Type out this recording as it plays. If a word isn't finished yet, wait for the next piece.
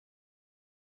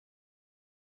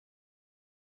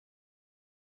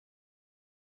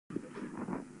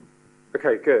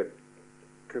Okay, good.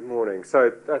 Good morning.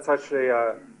 So that's actually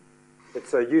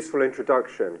it's a useful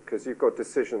introduction because you've got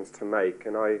decisions to make,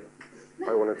 and I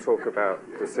want to talk about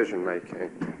decision making.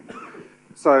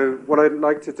 So what I'd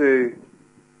like to do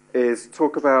is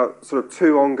talk about sort of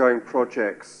two ongoing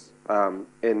projects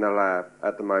in the lab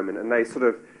at the moment, and they sort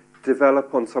of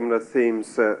develop on some of the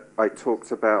themes that I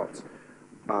talked about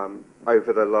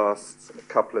over the last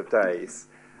couple of days.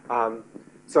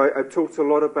 So I've talked a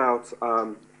lot about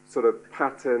sort of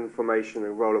pattern formation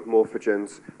and role of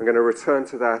morphogens. I'm going to return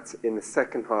to that in the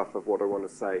second half of what I want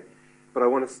to say. But I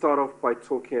want to start off by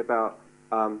talking about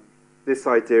this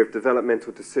idea of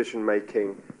developmental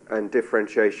decision-making and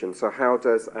differentiation. So how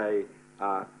does a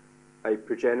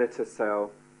progenitor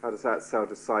cell, how does that cell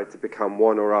decide to become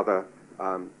one or other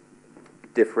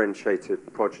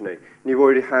differentiated progeny? And you've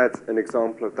already had an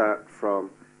example of that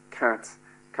from Kat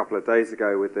a couple of days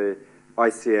ago with the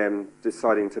ICM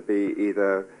deciding to be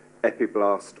either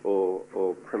epiblast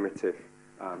or primitive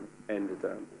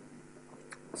endoderm.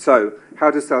 So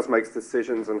how do cells make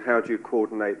decisions, and how do you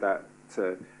coordinate that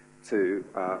to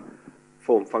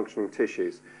form functioning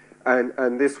tissues?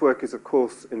 And this work is, of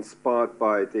course, inspired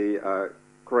by the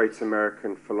great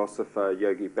American philosopher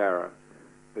Yogi Berra,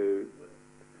 who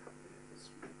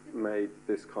made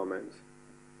this comment.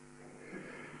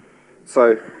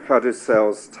 So how do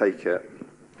cells take it?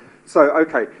 So,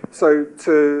 okay, so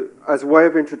as a way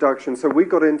of introduction, so we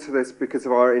got into this because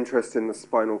of our interest in the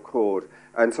spinal cord.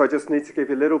 And so I just need to give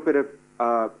you a little bit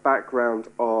of background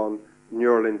on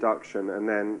neural induction and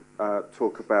then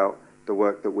talk about the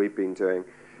work that we've been doing.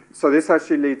 So this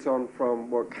actually leads on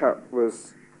from what Kat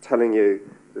was telling you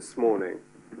this morning.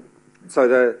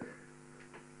 So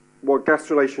what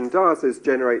gastrulation does is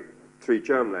generate three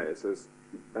germ layers,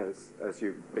 as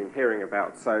you've been hearing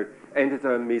about. So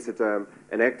endoderm, mesoderm,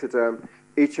 and ectoderm,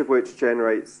 each of which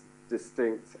generates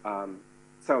distinct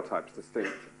cell types,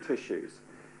 distinct tissues.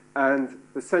 And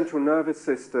the central nervous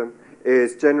system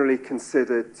is generally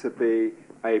considered to be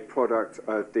a product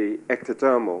of the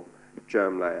ectodermal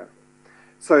germ layer.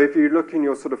 So if you look in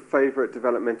your sort of favorite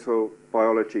developmental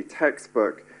biology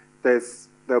textbook,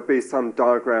 there'll be some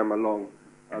diagram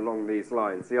along these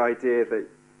lines. The idea that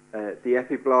the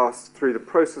epiblast, through the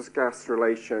process of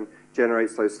gastrulation,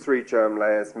 generates those three germ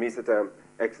layers, mesoderm,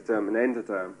 ectoderm, and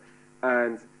endoderm.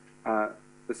 And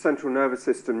the central nervous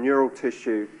system neural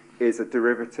tissue is a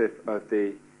derivative of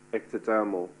the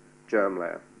ectodermal germ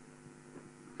layer.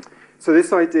 So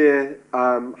this idea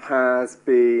has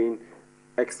been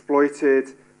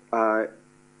exploited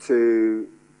to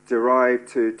derive,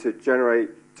 to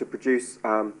generate, to produce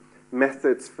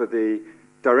methods for the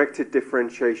directed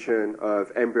differentiation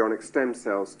of embryonic stem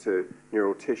cells to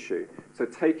neural tissue. So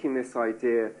taking this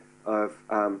idea of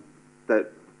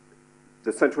that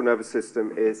the central nervous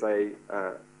system is a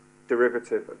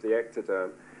derivative of the ectoderm,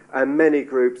 and many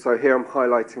groups, so here I'm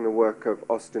highlighting the work of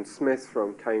Austin Smith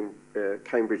from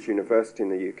Cambridge University in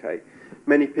the UK.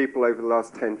 Many people over the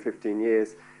last 10, 15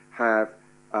 years have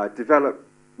developed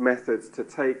methods to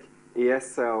take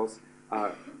ES cells,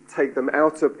 take them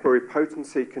out of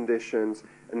pluripotency conditions,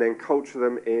 and then culture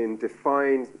them in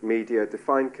defined media,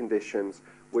 defined conditions,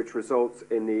 which results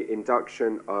in the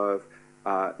induction of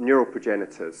neural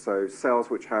progenitors, so cells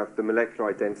which have the molecular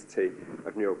identity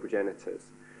of neural progenitors.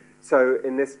 So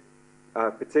in this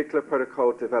particular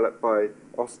protocol developed by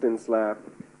Austin's lab,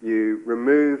 you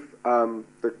remove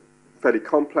the fairly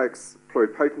complex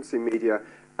pluripotency media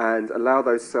and allow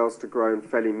those cells to grow in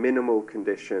fairly minimal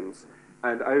conditions.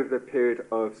 And over the period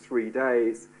of 3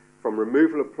 days, from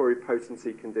removal of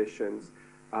pluripotency conditions,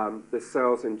 the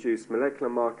cells induce molecular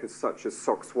markers such as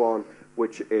SOX1,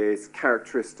 which is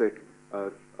characteristic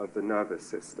of the nervous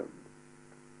system.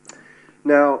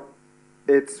 Now,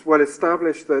 it's well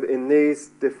established that in these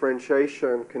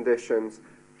differentiation conditions,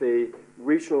 the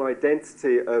regional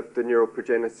identity of the neural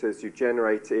progenitors you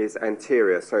generate is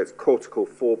anterior, so it's cortical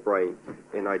forebrain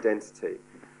in identity.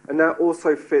 And that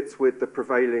also fits with the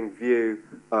prevailing view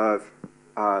of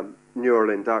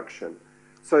neural induction.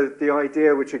 So the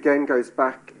idea, which again goes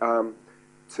back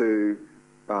to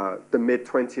the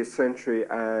mid-20th century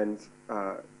and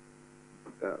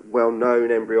well-known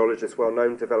embryologists,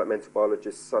 well-known developmental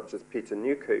biologists such as Peter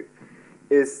Newcoop,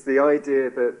 is the idea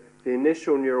that the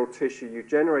initial neural tissue you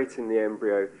generate in the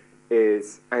embryo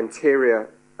is anterior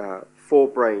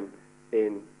forebrain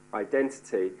in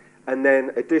identity, and then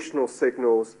additional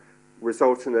signals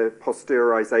result in a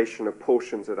posteriorization of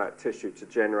portions of that tissue to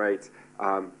generate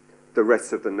the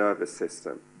rest of the nervous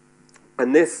system.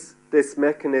 And this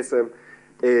mechanism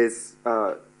is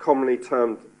commonly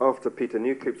termed, after Peter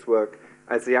Newcoop's work,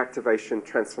 as the activation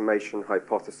transformation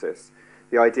hypothesis.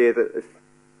 The idea that if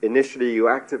initially you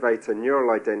activate a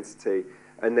neural identity,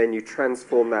 and then you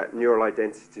transform that neural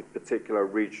identity to particular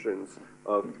regions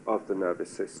of the nervous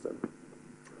system.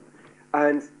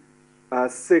 And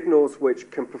signals which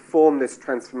can perform this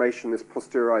transformation, this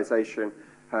posteriorization,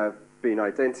 have been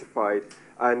identified.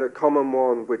 And a common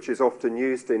one, which is often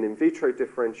used in vitro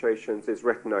differentiations, is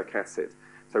retinoic acid.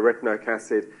 So retinoic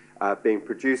acid being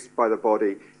produced by the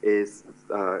body is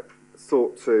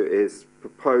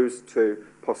proposed to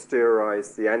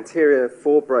posteriorize the anterior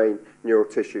forebrain neural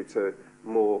tissue to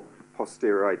more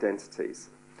posterior identities.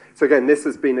 So again, this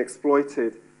has been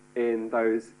exploited in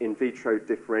those in vitro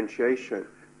differentiation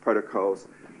protocols.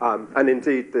 And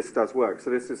indeed, this does work. So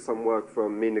this is some work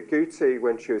from Mina Guti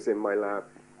when she was in my lab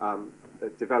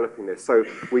developing this. So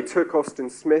we took Austin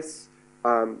Smith's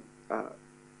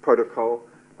protocol,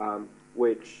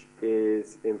 which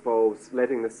involves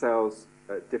letting the cells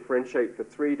differentiate for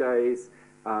 3 days,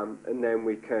 and then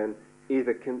we can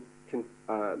either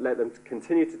let them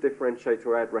continue to differentiate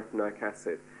or add retinoic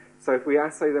acid. So if we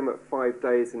assay them at 5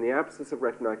 days in the absence of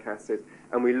retinoic acid,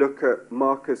 and we look at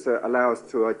markers that allow us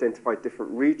to identify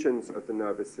different regions of the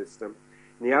nervous system,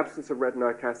 in the absence of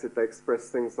retinoic acid, they express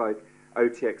things like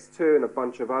OTX2 and a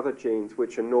bunch of other genes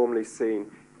which are normally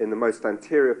seen in the most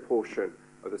anterior portion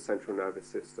of the central nervous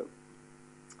system.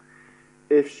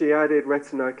 If she added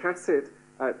retinoic acid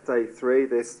at day 3,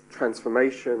 this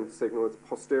transformation signal, this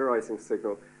posteriorizing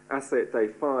signal, assay at day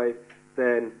 5,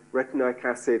 then retinoic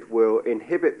acid will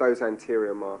inhibit those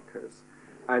anterior markers.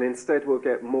 And instead we'll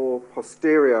get more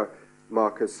posterior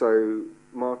markers, so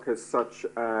markers such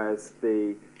as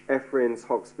the ephrins,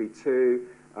 HOXB2,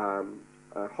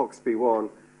 HOXB1,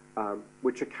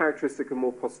 which are characteristic of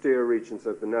more posterior regions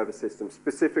of the nervous system,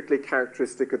 specifically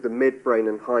characteristic of the midbrain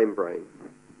and hindbrain.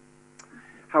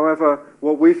 However,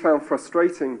 what we found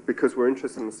frustrating, because we're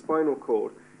interested in the spinal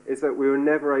cord, is that we were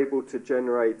never able to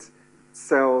generate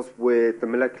cells with the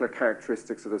molecular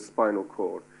characteristics of the spinal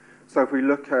cord. So if we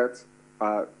look at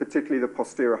particularly the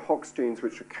posterior HOX genes,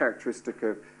 which are characteristic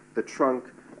of the trunk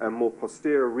and more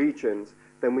posterior regions,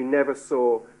 then we never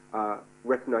saw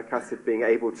retinoic acid being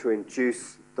able to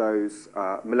induce those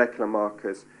molecular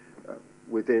markers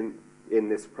in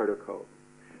this protocol.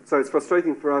 So it's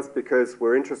frustrating for us because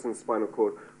we're interested in the spinal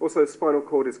cord. Also, the spinal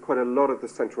cord is quite a lot of the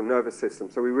central nervous system,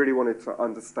 so we really wanted to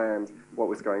understand what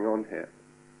was going on here.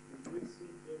 Do we see,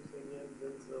 James, any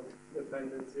evidence of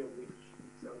dependency of which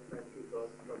cell type you got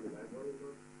from the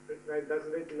laboratory? Right? Does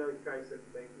retinoic acid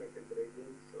make a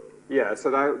gradient? So yeah,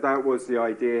 so that was the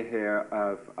idea here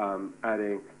of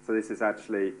adding, so this is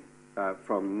actually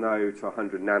from no to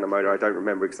 100 nanomolar. I don't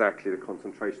remember exactly the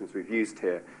concentrations we've used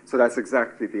here. So that's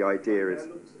exactly the idea. That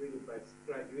looks really best.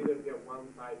 Right, you either get one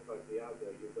type or the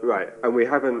other. You don't right, and we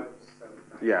haven't,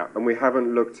 and we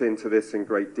haven't looked into this in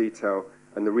great detail.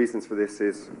 And the reasons for this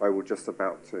is I will just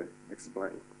about to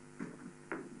explain.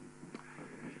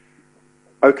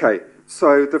 Okay,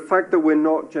 so the fact that we're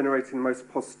not generating the most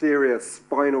posterior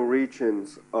spinal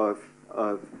regions of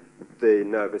the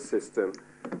nervous system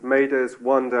made us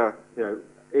wonder,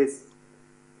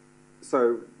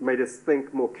 made us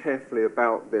think more carefully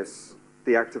about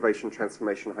the activation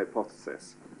transformation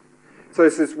hypothesis. So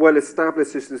this is well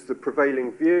established, this is the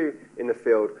prevailing view in the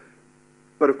field,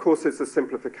 but of course it's a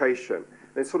simplification.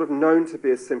 And it's sort of known to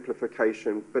be a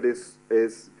simplification, but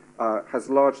has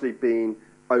largely been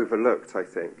overlooked, I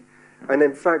think. And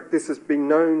in fact, this has been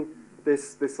known,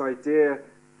 this idea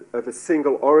of a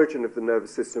single origin of the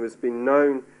nervous system has been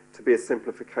known to be a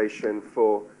simplification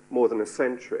for more than a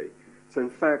century. So in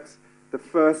fact, the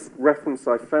first reference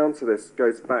I found to this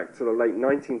goes back to the late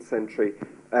 19th century,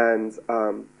 and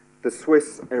the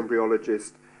Swiss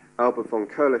embryologist Albert von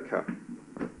Koelliker.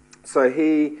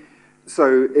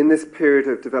 So in this period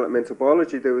of developmental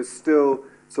biology, there was still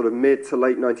sort of mid to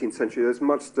late 19th century, there was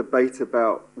much debate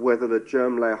about whether the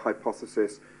germ layer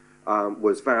hypothesis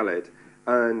was valid.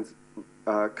 And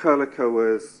Koelliker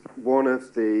was one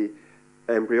of the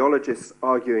embryologists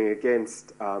arguing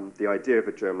against the idea of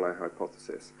a germ layer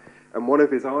hypothesis. And one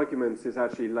of his arguments is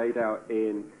actually laid out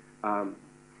in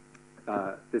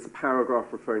this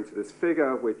paragraph referring to this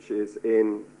figure, which is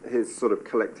in his sort of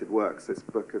collected works, this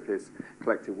book of his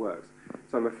collected works.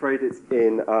 So I'm afraid it's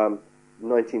in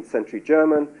 19th century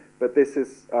German, but this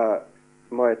is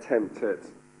my attempt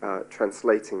at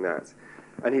translating that.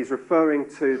 And he's referring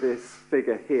to this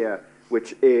figure here,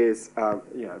 which is a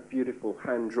beautiful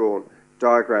hand-drawn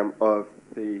diagram of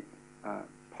the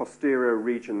posterior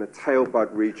region, the tail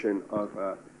bud region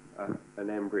of an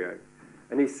embryo.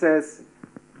 And he says,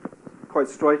 quite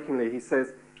strikingly, he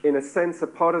says, in a sense, a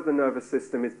part of the nervous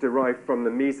system is derived from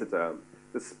the mesoderm.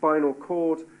 The spinal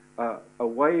cord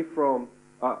away from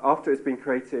after it's been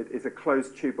created, is a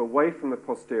closed tube away from the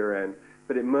posterior end,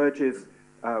 but it merges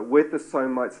with the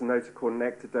somites and notochord and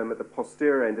ectoderm at the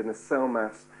posterior end in a cell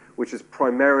mass which is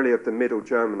primarily of the middle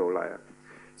germinal layer.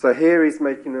 So here he's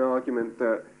making an argument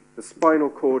that the spinal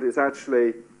cord is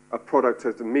actually a product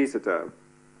of the mesoderm,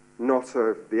 not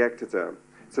of the ectoderm.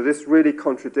 So this really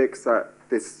contradicts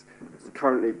this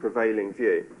currently prevailing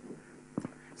view.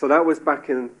 So that was back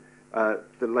in the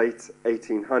late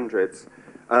 1800s.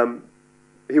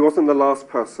 He wasn't the last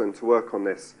person to work on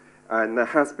this, and there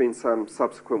has been some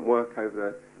subsequent work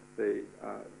over the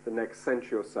next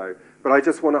century or so. But I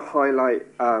just want to highlight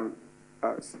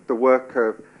the work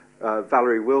of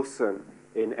Valerie Wilson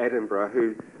in Edinburgh,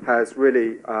 who has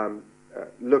really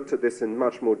looked at this in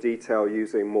much more detail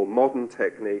using more modern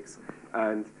techniques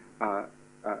and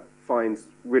finds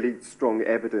really strong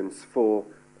evidence for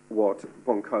what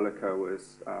von Kolliker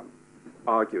was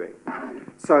arguing.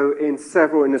 So in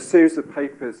a series of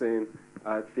papers in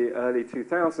the early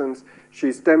 2000s,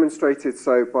 she's demonstrated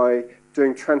so by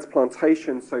doing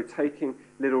transplantation, so taking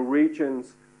little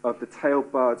regions of the tail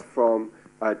bud from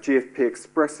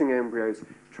GFP-expressing embryos,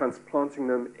 transplanting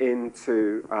them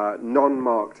into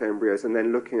non-marked embryos, and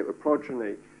then looking at the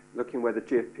progeny, looking where the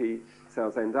GFP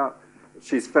cells end up.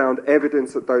 She's found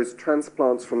evidence that those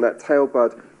transplants from that tail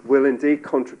bud will indeed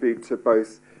contribute to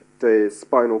both the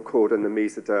spinal cord and the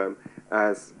mesoderm,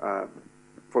 as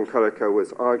von Kolliker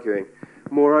was arguing.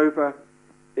 Moreover,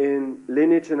 in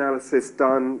lineage analysis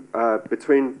done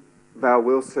between Val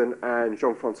Wilson and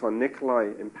Jean-Francois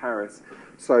Nicolai in Paris,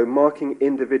 so marking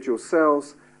individual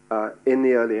cells in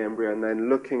the early embryo and then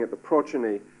looking at the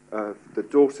progeny of the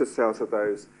daughter cells of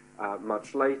those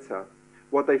much later,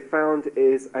 what they found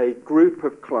is a group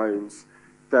of clones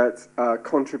that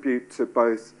contribute to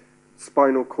both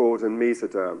spinal cord and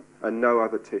mesoderm and no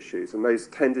other tissues, and those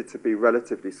tended to be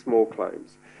relatively small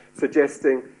clones,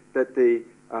 suggesting that the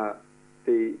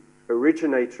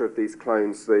originator of these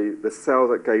clones, the cell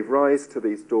that gave rise to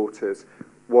these daughters,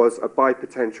 was a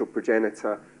bipotential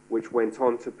progenitor which went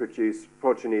on to produce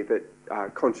progeny that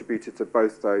contributed to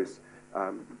both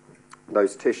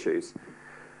those tissues.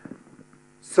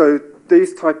 So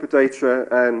these type of data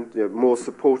and more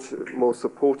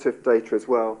supportive data as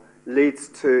well leads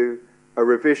to a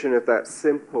revision of that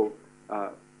simple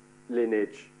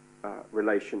lineage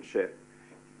relationship,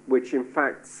 which in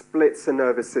fact splits the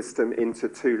nervous system into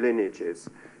two lineages.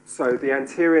 So the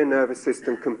anterior nervous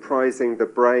system comprising the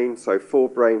brain, so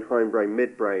forebrain, hindbrain,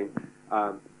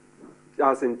 midbrain,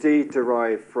 does indeed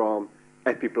derive from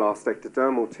epiblast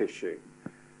ectodermal tissue.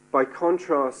 By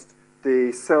contrast,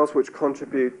 the cells which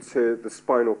contribute to the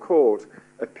spinal cord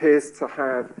appears to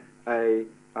have a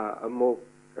more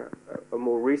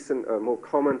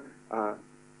common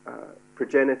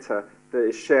progenitor that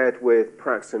is shared with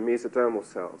perhaps some mesodermal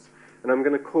cells. And I'm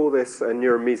going to call this a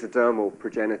neuromesodermal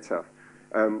progenitor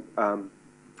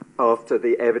after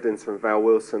the evidence from Val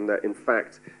Wilson that, in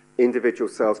fact, individual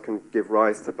cells can give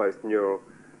rise to both neural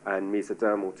and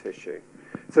mesodermal tissue.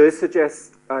 So this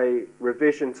suggests a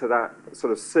revision to that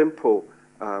sort of simple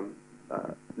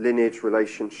lineage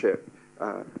relationship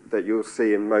that you'll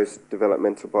see in most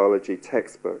developmental biology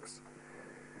textbooks.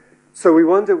 So we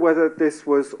wondered whether this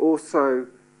was also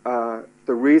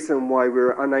the reason why we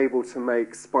were unable to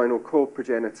make spinal cord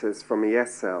progenitors from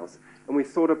ES cells. And we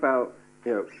thought about,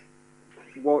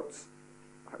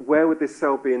 where would this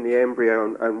cell be in the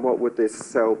embryo and what would this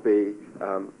cell be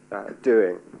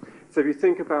doing? So if you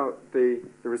think about the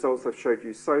results I've showed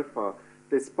you so far,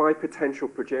 this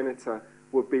bipotential progenitor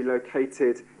would be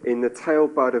located in the tail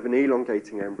bud of an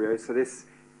elongating embryo. So this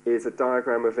is a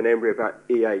diagram of an embryo about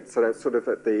E8. So that's sort of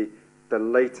at the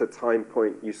later time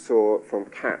point you saw from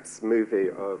Katz's movie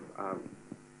of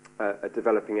a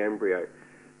developing embryo.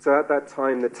 So at that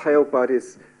time, the tail bud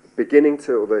is beginning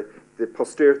to, or the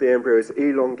posterior of the embryo is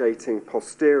elongating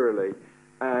posteriorly,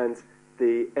 and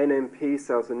the NMP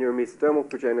cells, the neuromesodermal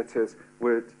progenitors,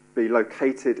 would be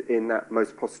located in that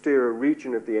most posterior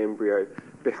region of the embryo,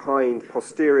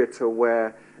 posterior to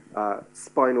where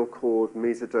spinal cord,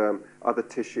 mesoderm, other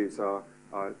tissues are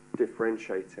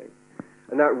differentiating.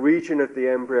 And that region of the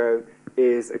embryo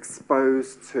is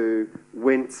exposed to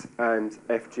Wnt and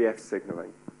FGF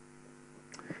signaling.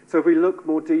 So if we look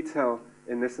more detail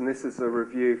in this, and this is a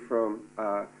review from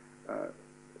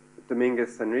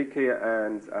Dominguez Enrique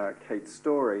and Kate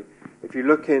Story. If you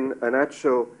look in an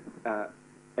actual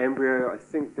embryo, I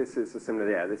think this is a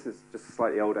similar, this is just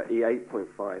slightly older,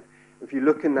 E8.5. If you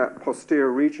look in that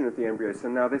posterior region of the embryo, so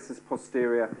now this is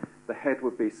posterior, the head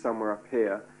would be somewhere up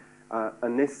here,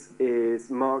 and this is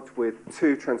marked with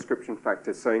 2 transcription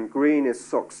factors. So in green is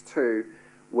SOX2,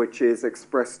 which is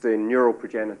expressed in neural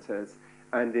progenitors,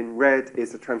 and in red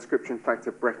is the transcription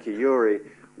factor brachyury,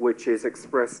 which is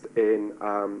expressed in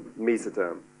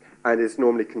mesoderm and is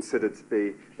normally considered to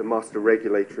be the master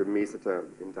regulator of mesoderm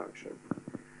induction.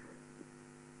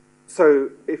 So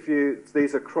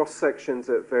these are cross-sections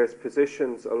at various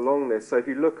positions along this. So if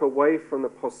you look away from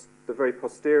the very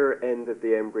posterior end of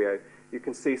the embryo, you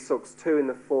can see SOX2 in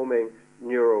the forming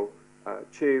neural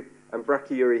tube, and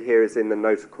brachyury here is in the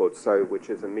notochord, which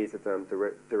is a mesoderm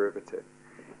derivative.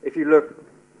 If you look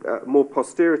more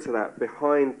posterior to that,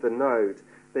 behind the node,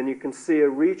 then you can see a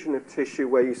region of tissue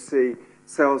where you see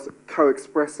cells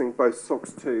co-expressing both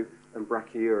SOX2 and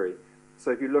brachyury.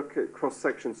 So if you look at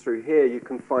cross-sections through here, you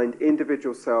can find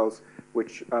individual cells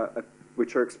which are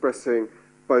expressing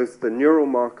both the neural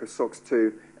marker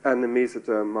SOX2 and the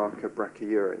mesoderm marker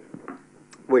brachyury,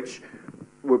 which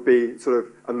would be sort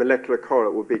of a molecular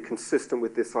correlate, would be consistent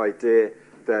with this idea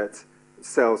that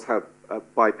cells have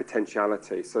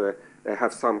bipotentiality. So they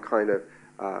have some kind of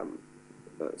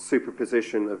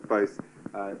superposition of both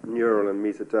neural and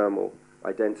mesodermal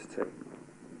identity.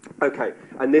 Okay,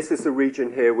 and this is the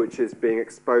region here which is being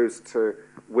exposed to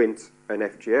Wnt and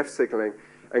FGF signaling.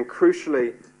 And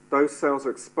crucially, those cells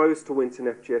are exposed to Wnt and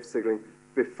FGF signaling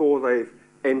before they've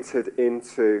entered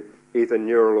into either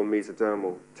neural or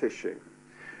mesodermal tissue.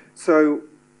 So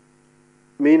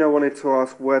Mina wanted to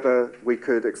ask whether we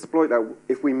could exploit that.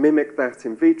 If we mimic that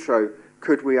in vitro,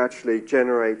 could we actually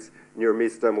generate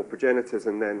neuromesodermal progenitors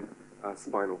and then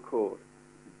spinal cord?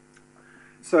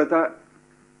 So that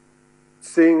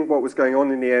seeing what was going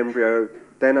on in the embryo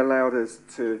then allowed us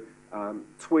to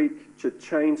tweak, to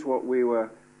change what we were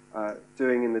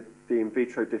doing in the in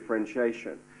vitro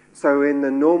differentiation. So in the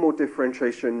normal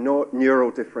differentiation, neural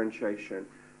differentiation,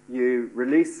 you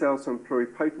release cells from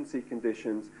pluripotency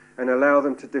conditions and allow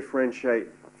them to differentiate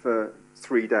for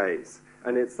 3 days.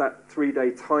 And it's that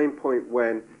 3-day time point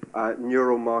when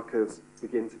neural markers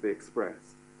begin to be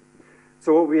expressed.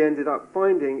 So what we ended up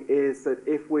finding is that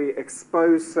if we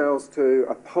expose cells to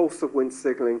a pulse of Wnt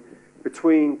signaling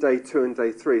between day 2 and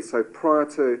day 3, so prior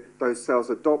to those cells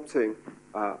adopting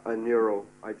a neural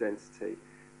identity,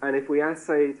 and if we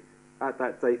assayed at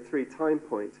that day 3 time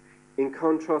point, in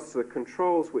contrast to the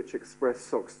controls which express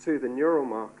SOX2, the neural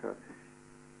marker,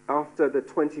 after the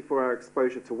 24-hour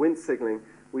exposure to Wnt signaling,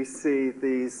 we see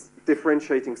these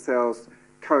differentiating cells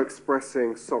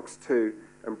co-expressing SOX2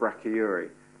 and brachyury,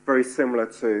 very similar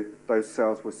to those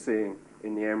cells we're seeing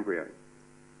in the embryo.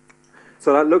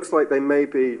 So that looks like they may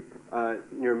be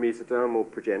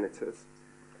neuromesodermal progenitors.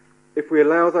 If we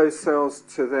allow those cells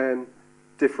to then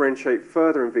differentiate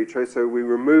further in vitro, so we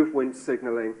remove Wnt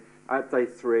signaling at day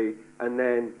 3 and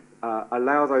then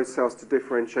allow those cells to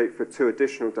differentiate for 2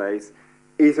 additional days,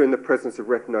 either in the presence of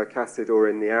retinoic acid or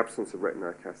in the absence of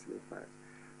retinoic acid, in fact.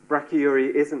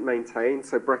 Brachyury isn't maintained,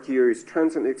 so brachyury is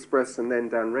transiently expressed and then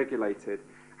downregulated.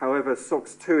 However,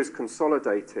 SOX2 is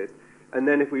consolidated, and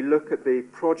then if we look at the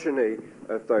progeny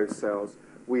of those cells,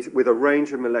 with a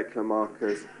range of molecular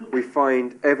markers, we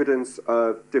find evidence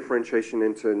of differentiation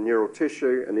into neural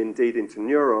tissue and indeed into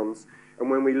neurons. And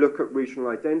when we look at regional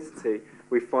identity,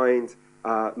 we find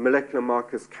molecular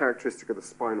markers characteristic of the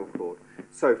spinal cord.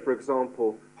 So, for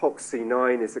example,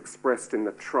 HOXC9 is expressed in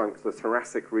the trunk, the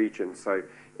thoracic region, so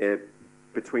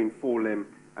between forelimb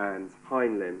and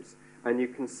hind limbs. And you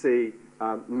can see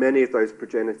many of those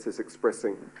progenitors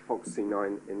expressing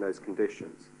HOXC9 in those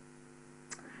conditions.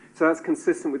 So that's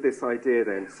consistent with this idea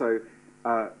then. So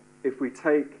if we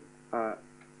take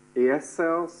ES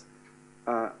cells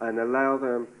and allow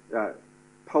them,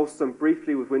 pulse them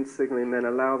briefly with Wnt signaling, then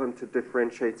allow them to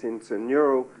differentiate into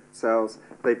neural cells,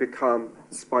 they become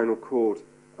spinal cord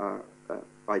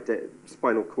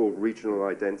regional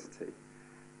identity.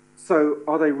 So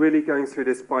are they really going through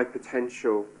this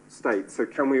bipotential state? So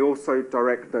can we also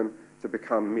direct them to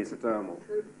become mesodermal?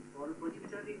 All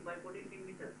progenitors is bipotent in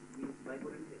nature, means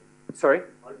bipotent. Sorry?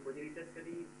 All progenitors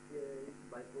study is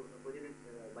bipotent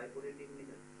in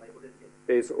nature, bipotent.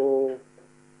 Is all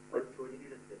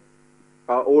progenitors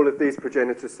are all of these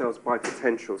progenitor cells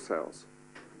bipotential cells?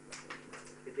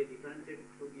 Is they differentiate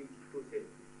to give 2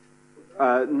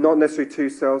 cells? Not necessarily 2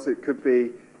 cells. It could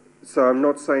be. So I'm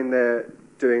not saying they're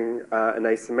doing an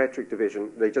asymmetric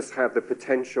division. They just have the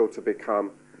potential to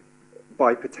become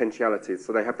bipotentialities.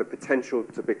 So they have the potential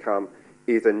to become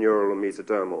either neural or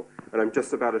mesodermal. And I'm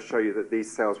just about to show you that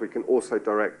these cells we can also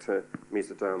direct to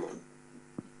mesodermal.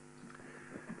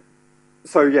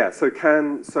 So yeah,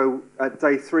 so at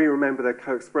day 3, remember they're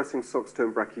co-expressing SOX2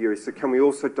 and brachyury. So can we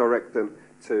also direct them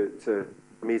to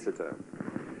mesoderm?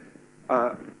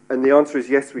 And the answer is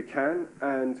yes, we can.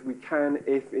 And we can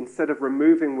if instead of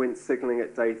removing Wnt signaling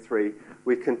at day 3,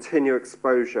 we continue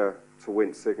exposure to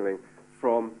Wnt signaling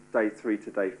from day 3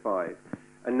 to day 5.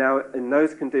 And now in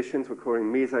those conditions, we're calling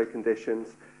meso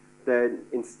conditions, then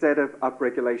instead of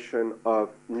upregulation of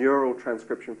neural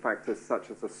transcription factors such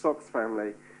as the SOX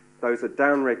family, those are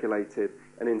downregulated,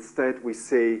 and instead we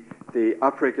see the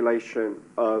upregulation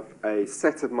of a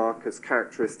set of markers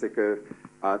characteristic of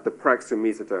the praxial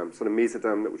mesoderm, so the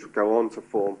mesoderm which will go on to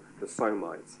form the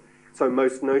somites. So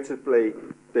most notably,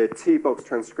 the T-box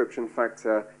transcription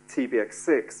factor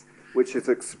TBX6, which is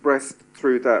expressed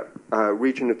through that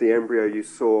region of the embryo you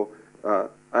saw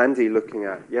Andy looking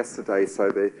at yesterday,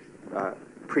 so the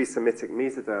pre-Semitic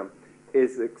mesoderm,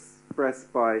 is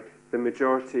expressed by the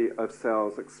majority of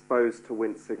cells exposed to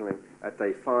Wnt signaling at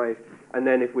day 5. And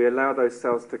then if we allow those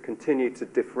cells to continue to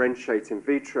differentiate in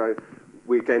vitro,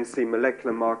 we again see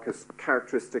molecular markers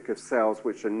characteristic of cells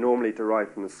which are normally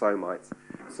derived from the somites.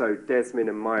 So desmin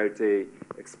and MyoD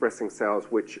expressing cells,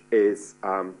 which is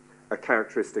a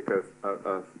characteristic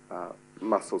of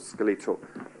muscle, skeletal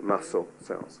muscle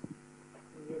cells.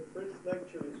 In your first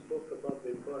lecture, you spoke about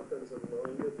the importance of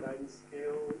knowing the time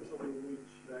scale over which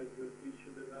your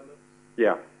tissue develops.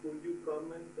 Yeah. Could you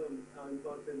comment on how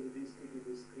important it is to give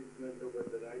this treatment over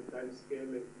the right time scale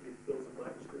and if those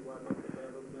match the one of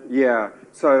development? Yeah.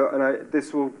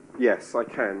 So, yes, I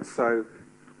can. So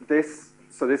this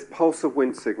pulse of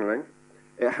Wnt signaling,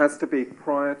 it has to be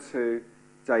prior to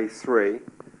day 3,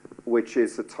 which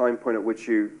is the time point at which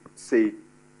you see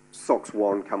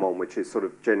SOX1 come on, which is sort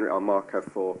of generally our marker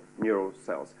for neural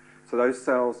cells. So those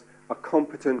cells are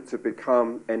competent to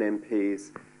become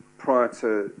NMPs prior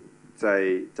to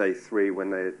day 3 when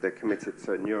they're committed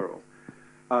to neural.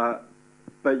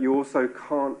 But you also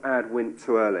can't add Wnt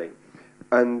too early.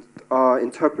 And our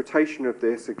interpretation of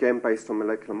this, again based on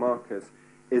molecular markers,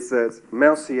 is that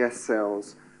mouse ES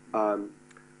cells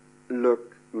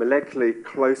look molecularly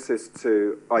closest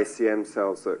to ICM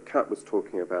cells that Kat was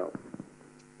talking about.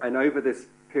 And over this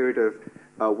period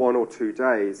of 1 or 2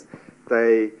 days,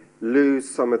 they lose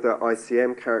some of the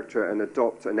ICM character and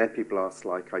adopt an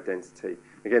epiblast-like identity.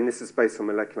 Again, this is based on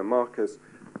molecular markers.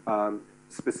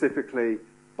 Specifically,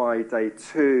 by day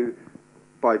 2,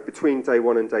 between day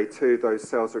 1 and day 2, those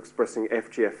cells are expressing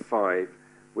FGF5,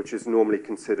 which is normally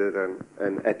considered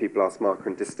an epiblast marker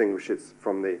and distinguishes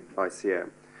from the ICM.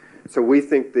 So we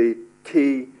think the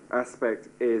key aspect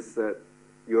is that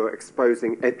you're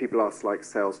exposing epiblast-like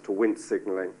cells to Wnt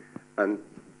signaling, and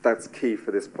that's key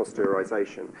for this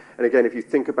posteriorization. And again, if you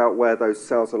think about where those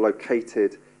cells are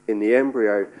located in the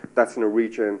embryo, that's in a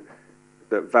region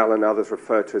that Val and others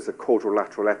refer to as a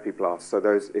quadrilateral epiblast. So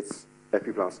it's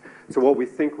epiblast. So what we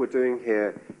think we're doing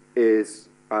here is,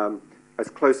 as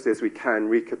closely as we can,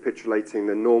 recapitulating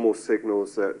the normal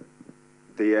signals that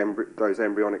those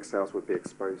embryonic cells would be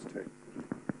exposed to.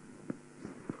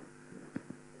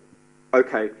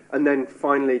 Okay, and then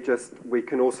finally, we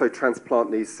can also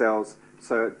transplant these cells.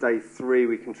 So at day 3,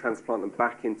 we can transplant them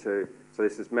back into, so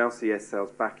this is mouse ES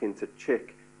cells, back into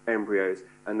chick embryos,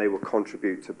 and they will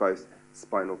contribute to both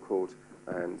spinal cord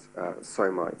and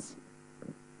somites.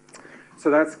 So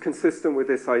that's consistent with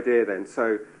this idea then.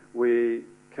 So we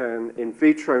can, in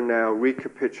vitro now,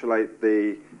 recapitulate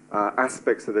the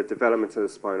aspects of the development of the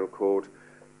spinal cord,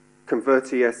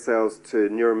 convert ES cells to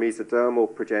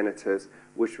neuromesodermal progenitors,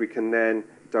 which we can then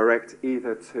direct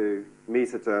either to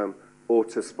mesoderm or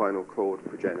to spinal cord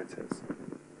progenitors.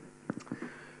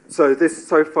 So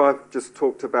far I've just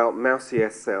talked about mouse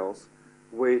ES cells.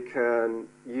 We can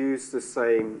use the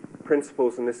same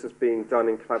principles, and this is being done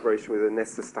in collaboration with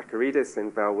Ernesto Staccaridis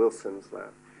in Val Wilson's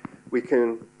lab. We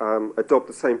can adopt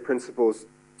the same principles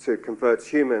to convert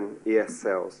human ES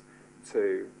cells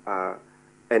to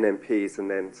NMPs and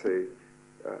then to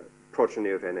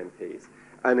progeny of NMPs.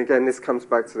 And again, this comes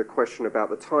back to the question about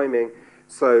the timing.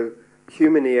 So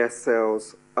human ES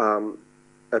cells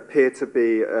appear to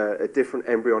be a different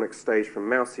embryonic stage from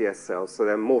mouse ES cells, so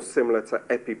they're more similar to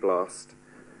epiblast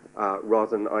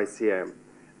rather than ICM.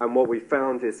 And what we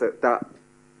found is that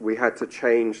we had to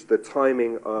change the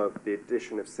timing of the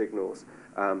addition of signals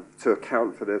to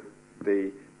account for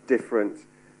the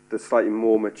slightly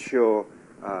more mature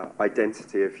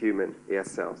identity of human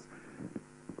ES cells.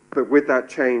 But with that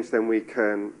change, then we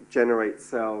can generate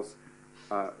cells,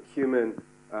 human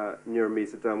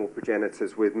neuromesodermal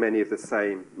progenitors with many of the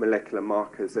same molecular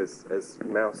markers as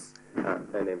mouse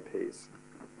NMPs.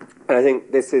 And I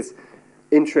think this is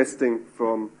interesting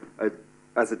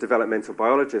as a developmental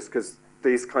biologist, because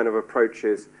these kind of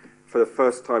approaches, for the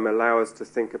first time, allow us to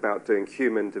think about doing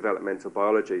human developmental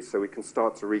biology, so we can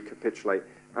start to recapitulate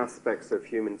aspects of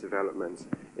human development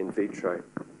in vitro.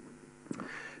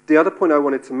 The other point I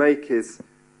wanted to make is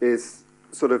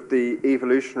sort of the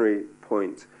evolutionary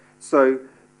point. So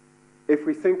if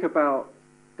we think about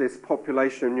this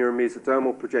population of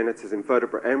neuromesodermal progenitors in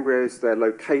vertebrate embryos, they're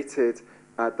located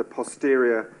at the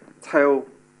posterior tail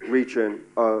region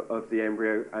of the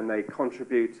embryo, and they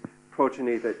contribute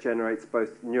progeny that generates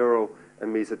both neural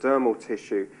and mesodermal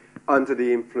tissue under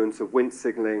the influence of Wnt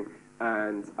signaling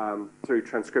and through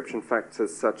transcription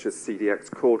factors such as CDX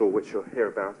caudal, which you'll hear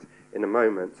about in a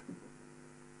moment.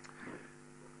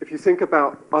 If you think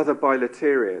about other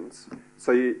bilaterians,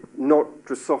 so not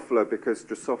Drosophila, because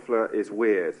Drosophila is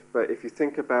weird, but if you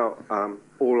think about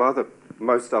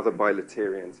most other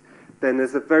bilaterians, then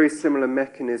there's a very similar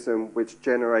mechanism which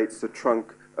generates the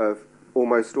trunk of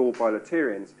almost all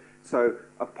bilaterians. So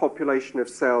a population of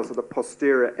cells at the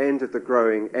posterior end of the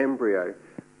growing embryo,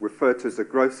 referred to as the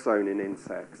growth zone in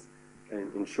insects,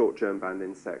 in short germ band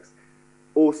insects,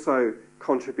 also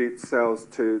contributes cells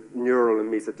to neural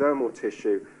and mesodermal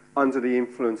tissue under the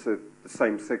influence of the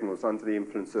same signals, under the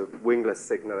influence of wingless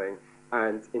signaling,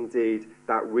 and indeed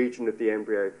that region of the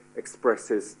embryo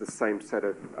expresses the same set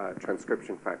of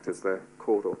transcription factors, the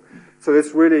caudal. So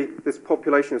this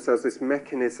population of cells, this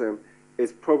mechanism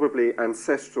is probably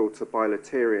ancestral to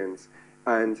bilaterians,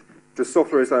 and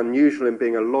Drosophila is unusual in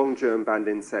being a long germ band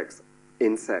insect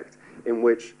in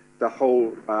which the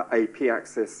whole AP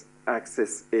axis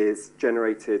is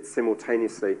generated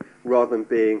simultaneously rather than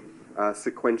being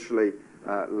sequentially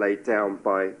laid down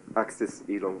by axis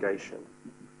elongation.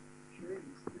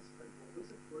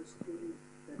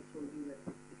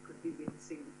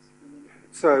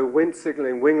 So Wnt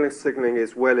signaling, wingless signaling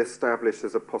is well established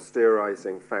as a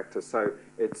posteriorizing factor. So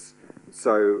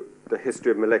the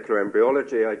history of molecular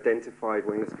embryology identified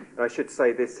wingless. And I should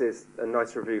say this is a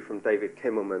nice review from David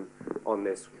Kimmelman on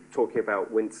this, talking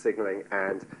about Wnt signaling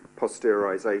and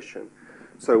posteriorization.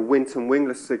 So Wnt and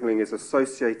wingless signaling is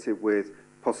associated with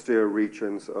posterior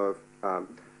regions of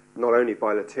not only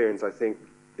bilaterians, I think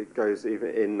it goes even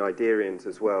in Cnidarians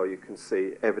as well. You can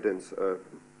see evidence of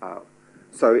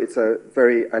so it's a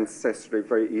very ancestral,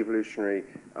 very evolutionary,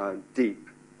 deep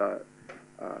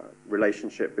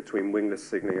relationship between wingless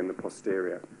signaling and the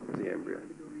posterior of the embryo.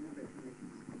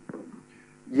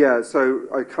 Yeah, so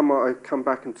I come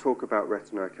back and talk about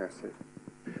retinoic acid.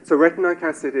 So retinoic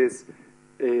acid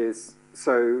is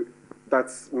so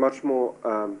that's much more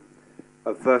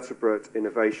a vertebrate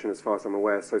innovation as far as I'm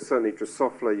aware. So certainly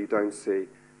Drosophila, you don't see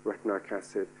retinoic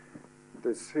acid.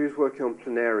 Who's working on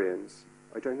planarians?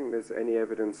 I don't think there's any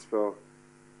evidence for...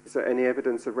 Is there any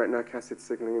evidence of retinoic acid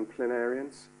signaling in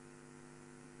planarians?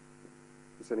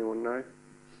 Does anyone know?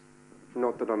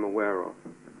 Not that I'm aware of.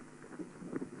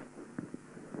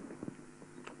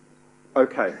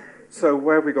 Okay, so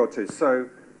where have we got to? So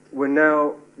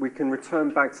we can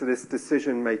return back to this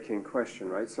decision-making question,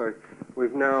 right? So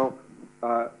we've now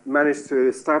managed to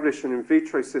establish an in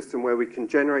vitro system where we can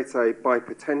generate a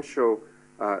bipotential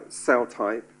cell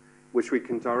type, which we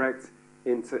can direct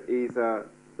into either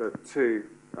the two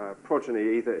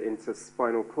progeny, either into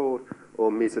spinal cord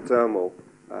or mesodermal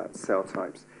cell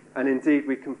types. And indeed,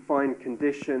 we can find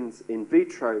conditions in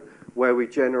vitro where we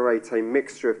generate a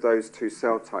mixture of those two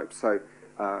cell types, so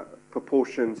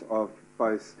proportions of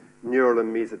both neural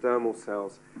and mesodermal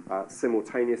cells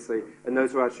simultaneously, and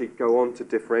those will actually go on to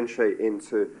differentiate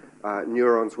into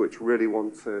neurons which really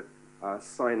want to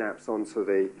synapse onto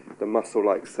the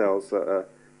muscle-like cells that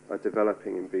are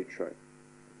developing in vitro.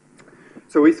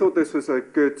 So we thought this was a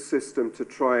good system to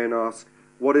try and ask,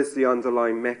 what is the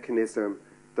underlying mechanism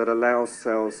that allows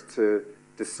cells to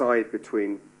decide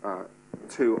between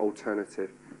two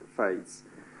alternative fates?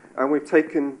 And we've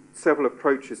taken several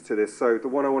approaches to this. So the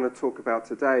one I want to talk about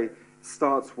today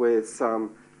starts with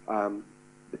some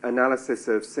analysis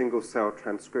of single-cell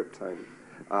transcriptome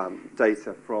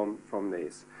data from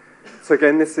these. So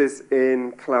again, this is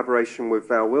in collaboration with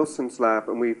Val Wilson's lab,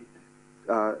 and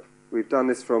we've done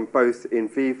this from both in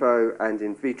vivo and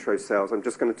in vitro cells. I'm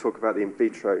just going to talk about the in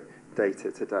vitro data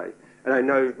today. And I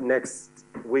know next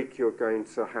week you're going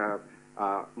to have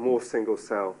more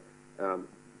single-cell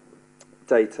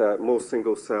data, more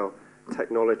single-cell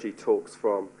technology talks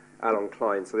from Alon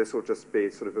Klein. So this will just be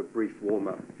sort of a brief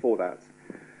warm-up for that.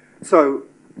 So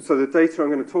the data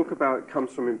I'm going to talk about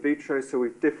comes from in vitro. So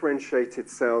we've differentiated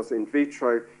cells in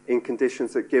vitro in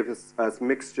conditions that give us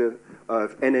mixture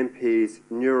of NMPs,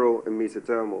 neural and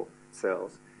mesodermal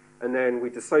cells. And then we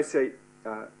dissociate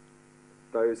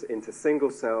those into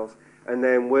single cells. And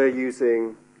then we're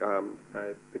using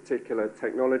a particular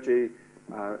technology,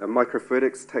 a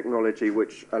microfluidics technology,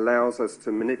 which allows us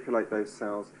to manipulate those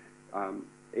cells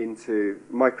into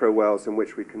microwells in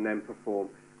which we can then perform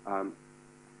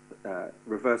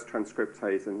reverse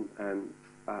transcriptase and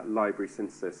library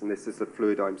synthesis, and this is the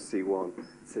Fluidigm C1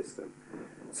 system.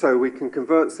 So we can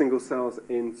convert single cells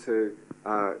into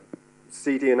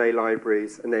cDNA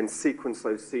libraries and then sequence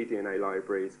those cDNA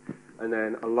libraries and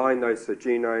then align those to the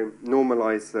genome,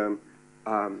 normalize them,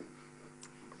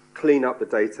 clean up the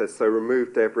data, so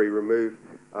remove debris, remove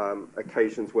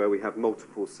occasions where we have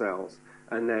multiple cells,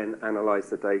 and then analyze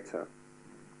the data.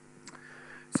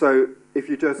 So if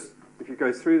you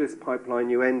go through this pipeline,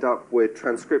 you end up with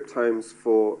transcriptomes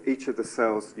for each of the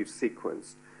cells you've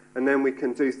sequenced. And then we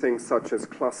can do things such as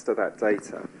cluster that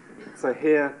data. So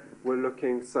here we're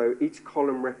looking, so each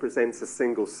column represents a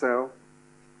single cell,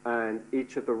 and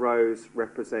each of the rows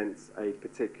represents a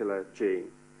particular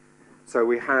gene. So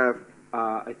we have,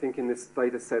 I think in this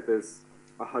data set there's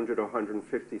 100 or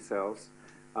 150 cells,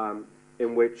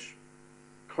 in which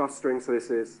clustering, so this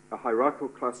is a hierarchical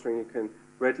clustering, you can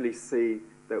readily see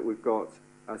that we've got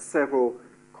several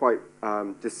quite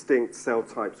distinct cell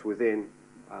types within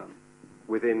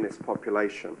this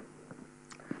population.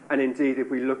 And indeed, if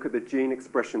we look at the gene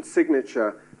expression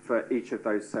signature for each of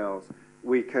those cells,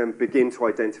 we can begin to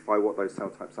identify what those cell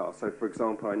types are. So for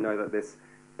example, I know that this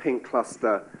pink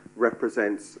cluster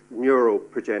represents neural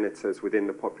progenitors within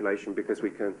the population because we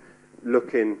can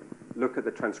look at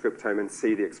the transcriptome and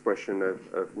see the expression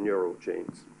of neural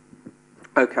genes.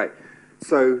 Okay,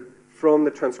 so from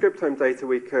the transcriptome data,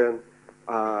 we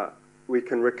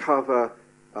can recover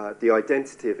the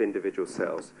identity of individual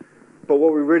cells. But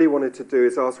what we really wanted to do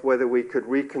is ask whether we could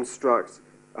reconstruct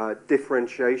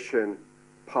differentiation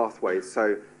pathways,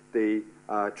 so the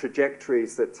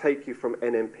trajectories that take you from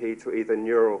NMP to either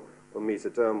neural or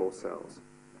mesodermal cells.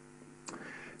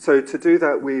 So to do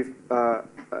that, we've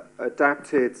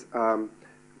adapted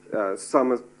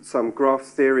some graph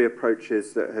theory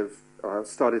approaches that have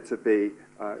started to be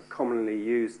commonly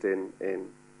used in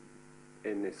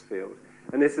this field.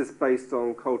 And this is based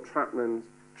on Cole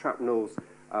Trapnell's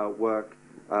work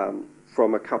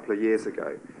from a couple of years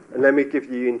ago. And let me give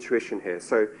you intuition here.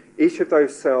 So each of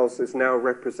those cells is now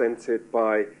represented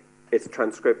by its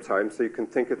transcriptome. So you can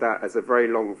think of that as a very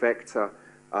long vector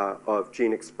of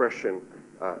gene expression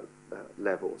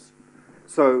levels.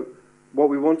 So what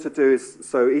we want to do is,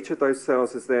 so each of those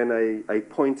cells is then a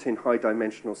point in high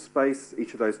dimensional space,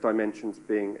 each of those dimensions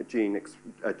being a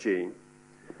gene.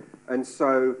 And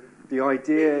so the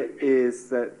idea is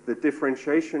that the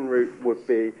differentiation route would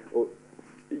be, or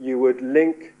you would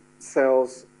link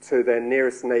cells to their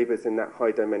nearest neighbors in that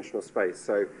high dimensional space.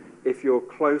 So if you're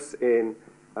close in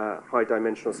high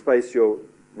dimensional space, you're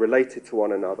related to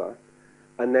one another.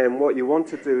 And then what you want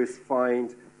to do is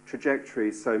find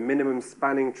trajectories, so minimum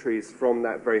spanning trees from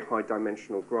that very high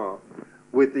dimensional graph,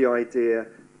 with the idea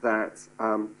that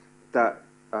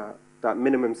that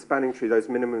minimum spanning tree, those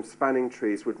minimum spanning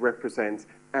trees would represent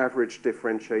average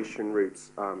differentiation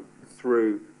routes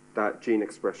through that gene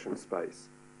expression space.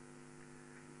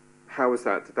 How was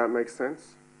that? Did that make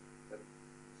sense?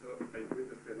 So I do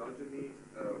the phylogeny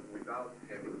without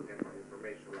having temporal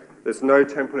information. Like there's no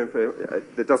temporal information.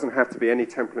 There doesn't have to be any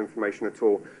temporal information at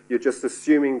all. You're just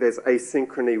assuming there's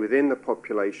asynchrony within the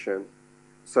population.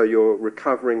 So you're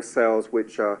recovering cells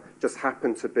which just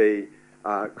happen to be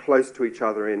close to each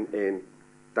other in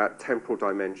that temporal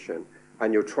dimension,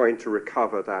 and you're trying to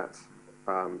recover that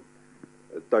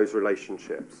those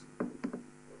relationships.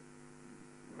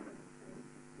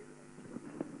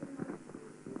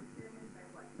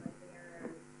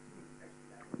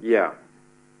 Yeah.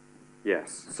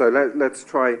 Yes. So let's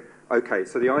try. Okay.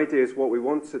 So the idea is what we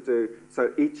want to do.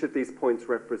 So each of these points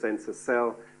represents a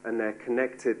cell, and they're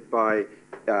connected by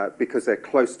because they're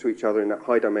close to each other in that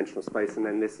high dimensional space, and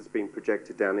then this has been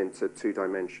projected down into 2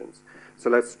 dimensions. So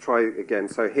let's try again.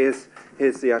 So here's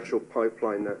the actual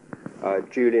pipeline that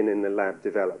Julian in the lab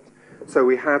developed. So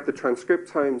we have the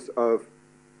transcriptomes of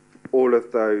all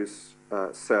of those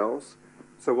cells.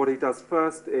 So what he does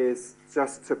first is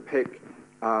just to pick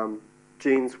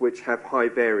genes which have high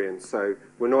variance. So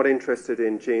we're not interested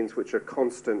in genes which are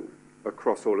constant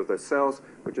across all of those cells.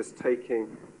 We're just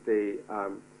taking the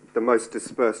most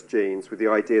dispersed genes with the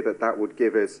idea that that would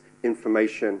give us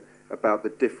information about the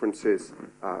differences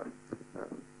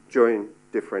during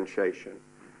differentiation.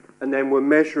 And then we're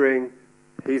measuring,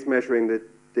 he's measuring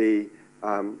the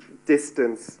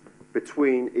distance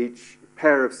between each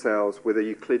pair of cells with a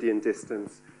Euclidean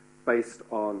distance based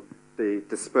on the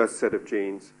dispersed set of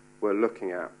genes we're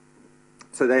looking at.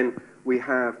 So then we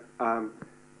have a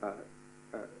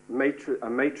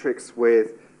matrix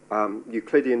with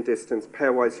Euclidean distance,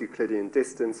 pairwise Euclidean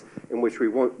distance, in which we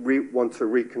want to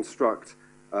reconstruct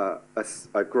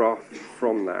a graph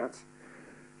from that.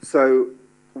 So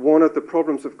one of the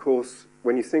problems, of course,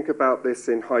 when you think about this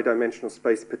in high-dimensional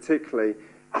space particularly,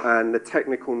 and the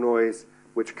technical noise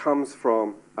which comes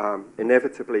from,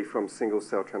 inevitably from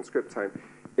single-cell transcriptome,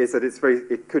 is that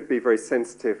it could be very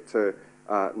sensitive to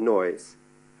noise.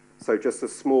 So just a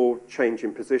small change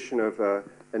in position of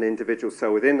an individual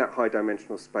cell within that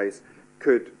high-dimensional space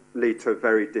could lead to a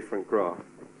very different graph.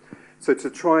 So to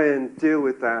try and deal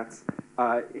with that,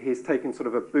 he's taken sort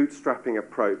of a bootstrapping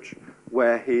approach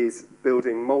where he's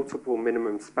building multiple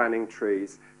minimum spanning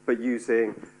trees, but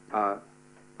using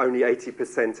only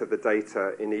 80% of the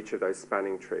data in each of those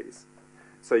spanning trees.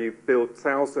 So you build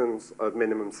thousands of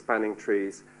minimum spanning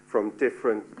trees from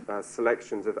different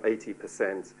selections of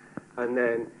 80%, and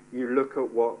then you look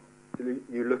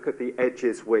at the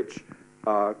edges which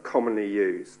are commonly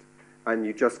used, and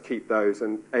you just keep those,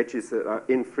 and edges that are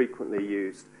infrequently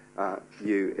used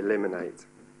you eliminate.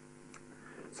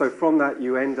 So from that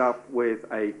you end up with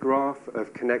a graph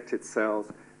of connected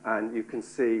cells, and you can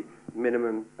see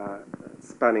minimum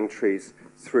spanning trees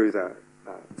through that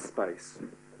space.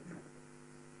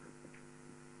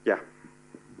 Yeah.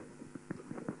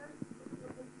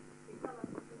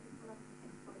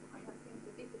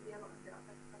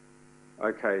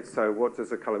 Okay, so what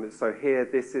does the color mean? So here,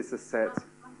 this is a set,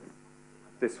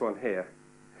 this one here.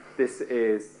 This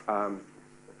is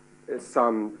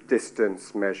some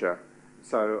distance measure.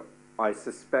 So I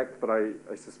suspect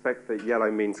that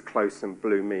yellow means close and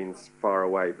blue means far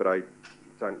away, but I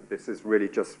don't, this is really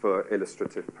just for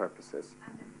illustrative purposes.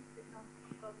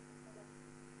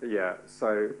 Yeah,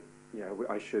 so yeah,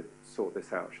 I should sort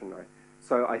this out, shouldn't I?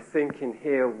 So I think in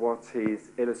here what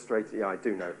he's illustrating, yeah, I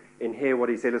do know. In here what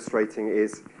he's illustrating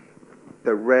is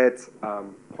the red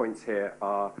points here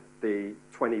are the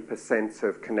 20%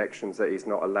 of connections that he's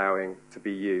not allowing to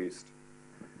be used.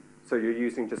 So you're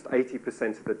using just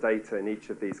 80% of the data in each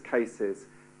of these cases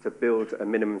to build a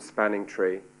minimum spanning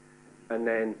tree. And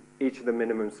then each of the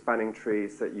minimum spanning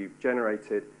trees that you've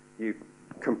generated, you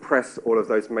compress all of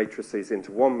those matrices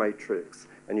into one matrix,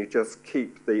 and you just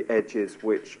keep the edges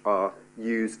which are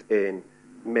used in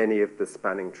many of the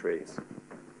spanning trees.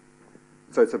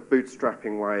 So it's a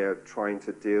bootstrapping way of trying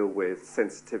to deal with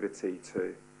sensitivity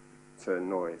to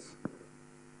noise.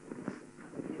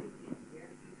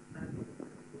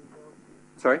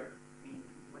 Sorry?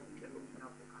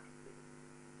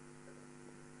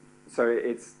 So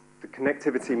it's the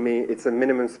connectivity, it's a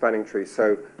minimum spanning tree.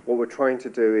 So what we're trying to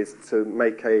do is to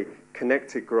make a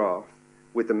connected graph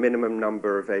with the minimum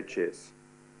number of edges.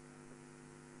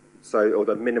 So, or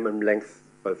the minimum length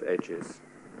of edges.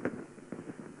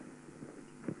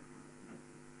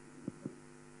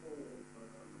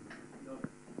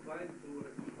 Trying to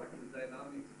extract the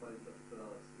dynamics by just a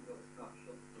single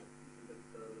snapshot, that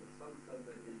some cells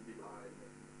may be behind.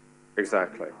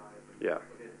 Exactly. Yeah.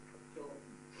 Okay. So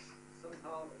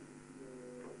somehow you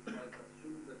might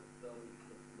assume that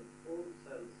the full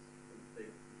cells can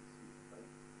take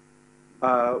this,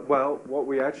 right? Well, what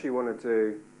we actually want to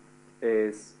do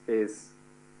is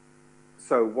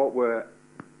so what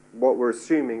we're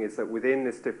assuming is that within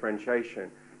this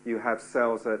differentiation you have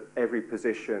cells at every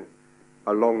position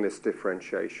along this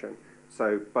differentiation.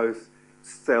 So both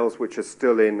cells which are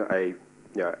still in an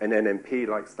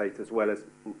NMP-like state, as well as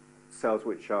cells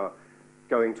which are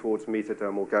going towards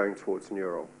mesoderm or going towards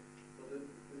neural. So there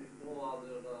is no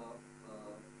other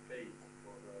fate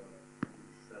for the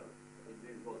cell.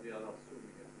 This is what we are assuming.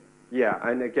 Yeah,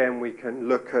 and again, we can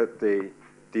look at the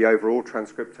overall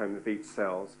transcriptome of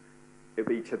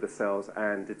each of the cells,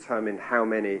 and determine how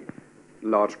many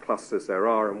large clusters there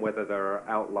are and whether there are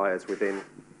outliers within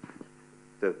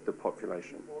the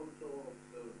population. You also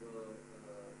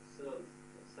observe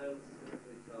cells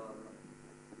which are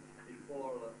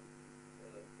before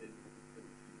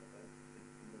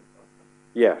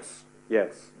Yes,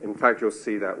 yes. In fact, you'll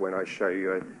see that when I show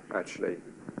you actually.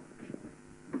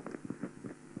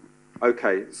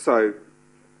 Okay, so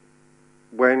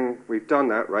when we've done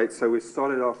that, right, so we've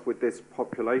started off with this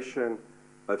population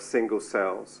of single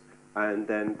cells, and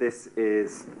then this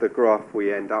is the graph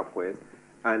we end up with.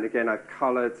 And again, I've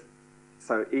colored,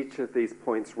 so each of these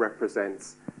points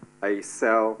represents a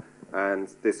cell, and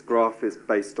this graph is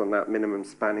based on that minimum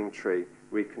spanning tree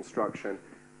reconstruction.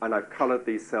 And I've colored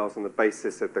these cells on the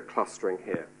basis of the clustering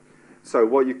here. So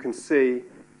what you can see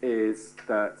is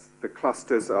that the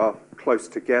clusters are close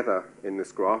together in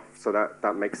this graph, so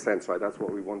that makes sense, right? That's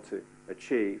what we want to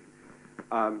achieve.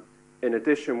 In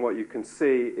addition, what you can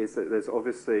see is that there's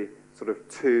obviously sort of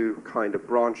two kind of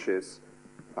branches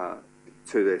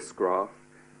to this graph,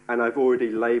 and I've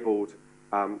already labeled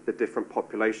the different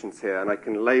populations here, and I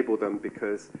can label them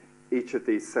because each of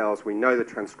these cells, we know the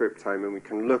transcriptome, and we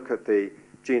can look at the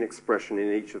gene expression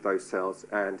in each of those cells,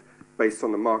 and based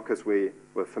on the markers we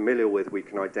were familiar with, we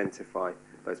can identify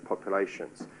those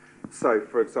populations. So,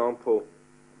 for example,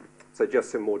 so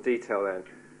just in more detail then,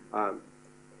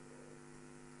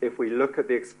 if we look at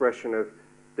the expression of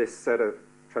this set of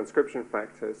transcription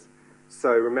factors,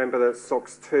 so remember that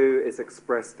SOX2 is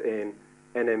expressed in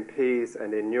NMPs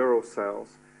and in neural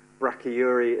cells.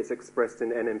 Brachyury is expressed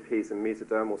in NMPs and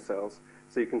mesodermal cells.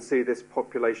 So you can see this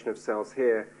population of cells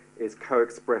here is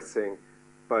co-expressing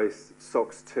both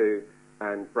SOX2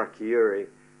 and brachyury.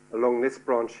 Along this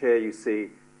branch here, you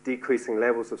see decreasing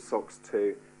levels of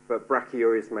SOX2, but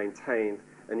brachyury is maintained,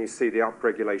 and you see the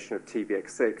upregulation of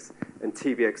TBX6, and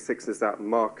TBX6 is that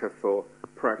marker for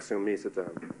paraxial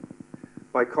mesoderm.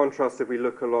 By contrast, if we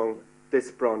look along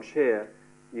this branch here,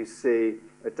 you see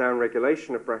a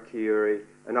downregulation of brachyury,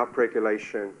 an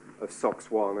upregulation of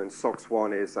SOX1, and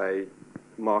SOX1 is a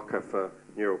marker for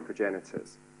neural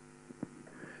progenitors.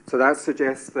 So that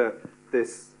suggests that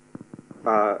this,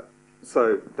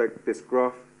 this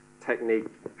graph technique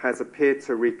has appeared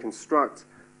to reconstruct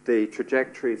the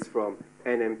trajectories from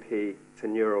NMP to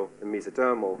neural and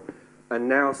mesodermal. And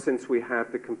now, since we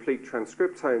have the complete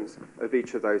transcriptomes of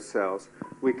each of those cells,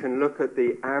 we can look at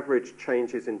the average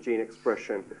changes in gene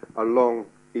expression along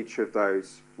each of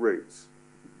those routes.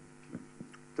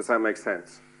 Does that make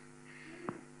sense?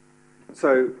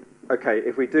 So, okay,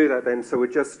 if we do that then, so we're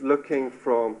just looking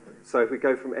from, so if we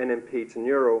go from NMP to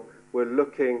neural, we're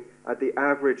looking at the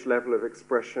average level of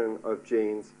expression of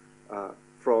genes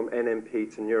from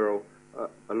NMP to neural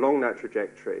along that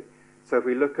trajectory. So if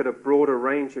we look at a broader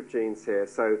range of genes here,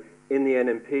 so in the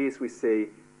NMPs we see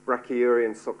brachyury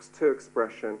and SOX2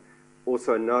 expression,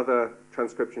 also another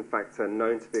transcription factor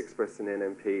known to be expressed in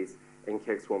NMPs,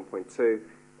 NKX1.2,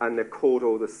 and they're called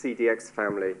all the CDX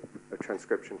family of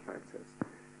transcription factors.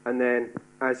 And then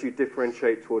as you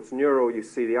differentiate towards neural, you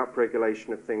see the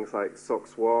upregulation of things like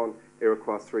SOX1,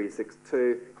 Iroquois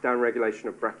 362, downregulation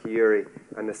of brachyury,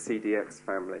 and the CDX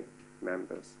family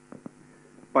members.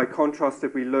 By contrast,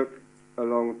 if we look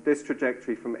along this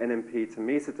trajectory from NMP to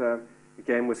mesoderm,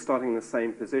 again, we're starting in the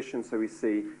same position, so we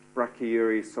see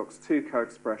brachyury, SOX2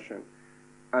 co-expression.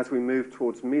 As we move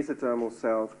towards mesodermal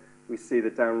cells, we see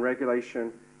the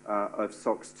downregulation of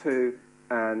SOX2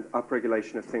 and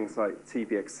upregulation of things like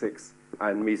TBX6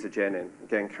 and mesogenin,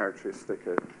 again, characteristic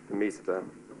of the mesoderm.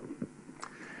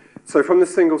 So from the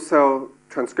single-cell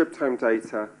transcriptome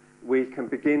data, we can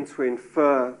begin to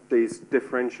infer these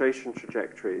differentiation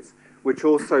trajectories, which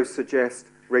also suggest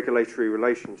regulatory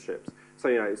relationships.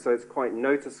 So, so it's quite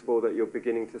noticeable that you're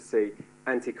beginning to see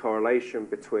anti-correlation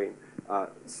between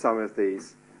some of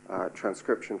these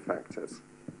transcription factors.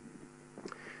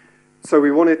 So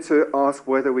we wanted to ask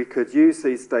whether we could use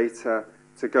these data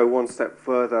to go one step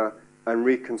further and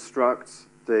reconstruct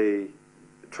the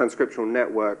transcriptional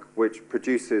network which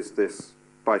produces this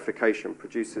bifurcation,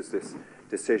 produces this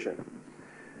decision.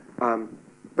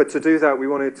 But to do that, we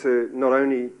wanted to not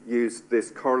only use this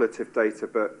correlative data,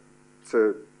 but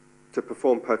to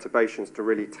perform perturbations to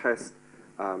really test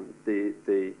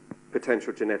the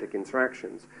potential genetic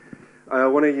interactions. I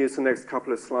want to use the next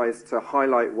couple of slides to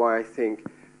highlight why I think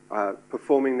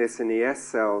performing this in ES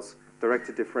cells,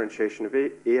 directed differentiation of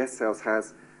ES cells,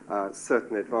 has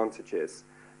certain advantages,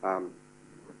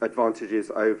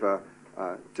 advantages over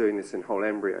doing this in whole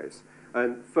embryos.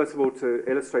 And first of all, to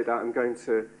illustrate that, I'm going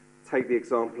to take the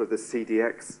example of the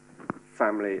CDX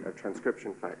family of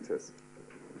transcription factors.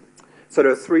 So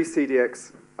there are 3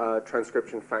 CDX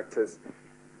transcription factors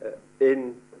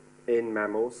in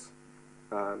mammals.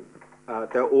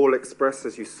 They're all expressed,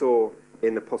 as you saw,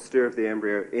 in the posterior of the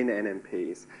embryo in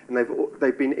NMPs, and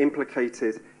they've been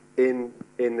implicated in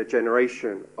the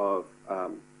generation of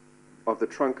the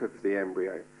trunk of the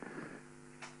embryo.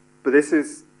 But this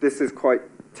is quite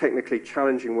technically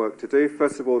challenging work to do.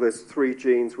 First of all, there's 3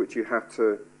 genes which you have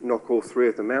to knock all 3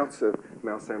 of them out of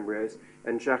mouse embryos,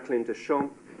 and Jacqueline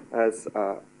Deschamps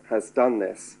has done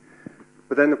this.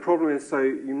 But then the problem is, so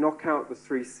you knock out the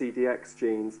 3 CDX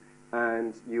genes,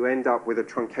 and you end up with a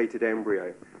truncated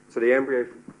embryo. So the embryo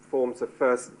forms the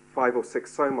first 5 or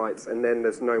 6 somites, and then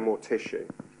there's no more tissue.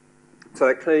 So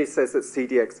that clearly says that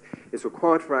CDX is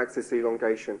required for axis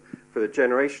elongation for the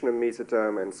generation of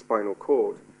mesoderm and spinal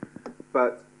cord.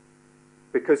 But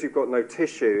because you've got no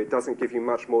tissue, it doesn't give you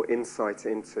much more insight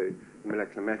into the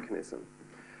molecular mechanism.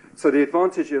 So the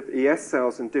advantage of ES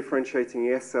cells and differentiating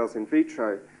ES cells in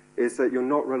vitro is that you're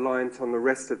not reliant on the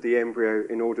rest of the embryo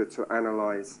in order to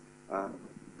analyze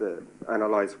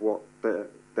what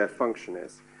their function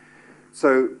is.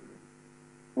 So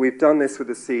we've done this with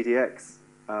the CDX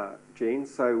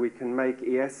genes. So we can make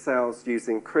ES cells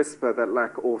using CRISPR that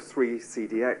lack all 3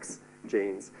 CDX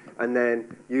genes, and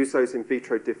then use those in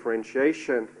vitro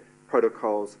differentiation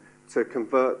protocols to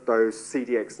convert those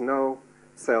CDX null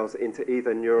cells into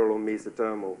either neural or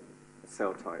mesodermal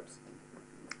cell types.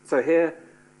 So here,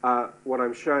 what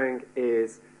I'm showing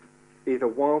is either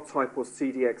wild type or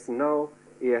CDX null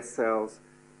ES cells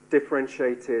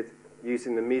differentiated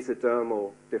using the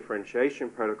mesodermal differentiation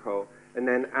protocol, and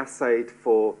then assayed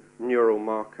for neural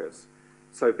markers.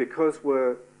 So because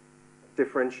we're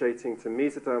differentiating to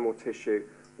mesodermal tissue,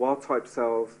 wild-type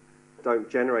cells don't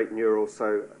generate neural,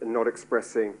 so not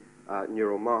expressing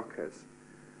neural markers.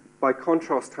 By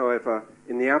contrast, however,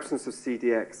 in the absence of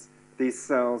CDX, these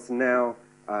cells now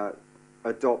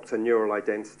adopt a neural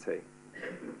identity.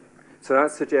 So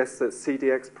that suggests that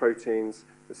CDX proteins,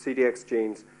 the CDX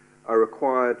genes, are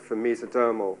required for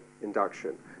mesodermal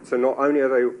induction. So not only are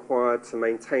they required to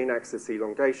maintain axis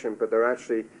elongation, but they're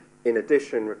actually, in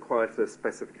addition, required for the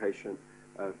specification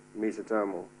of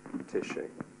mesodermal tissue.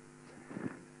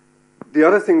 The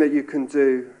other thing that you can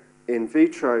do in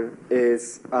vitro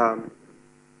is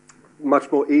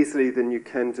much more easily than you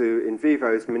can do in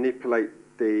vivo is manipulate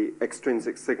the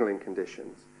extrinsic signaling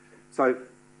conditions. So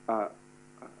I've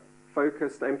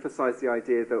emphasized the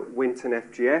idea that Wnt and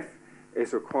FGF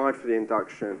is required for the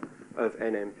induction of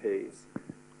NMPs.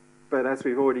 But as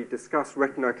we've already discussed,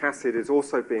 retinoic acid is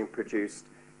also being produced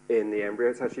in the embryo.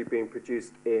 It's actually being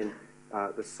produced in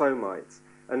the somites.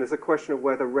 And there's a question of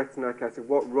whether retinoic acid,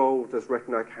 what role does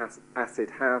retinoic acid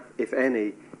have, if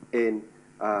any, in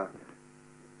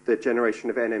the generation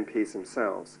of NMPs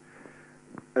themselves?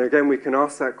 And again, we can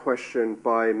ask that question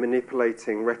by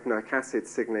manipulating retinoic acid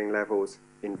signaling levels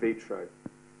in vitro.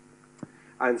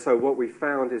 And so what we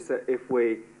found is that if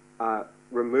we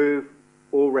remove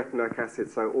all retinoic acid,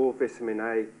 so all vitamin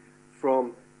A,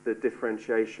 from the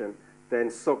differentiation, then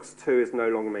SOX2 is no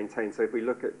longer maintained. So if we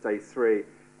look at day 3,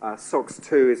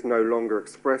 SOX2 is no longer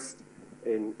expressed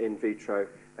in vitro,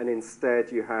 and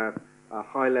instead you have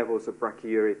high levels of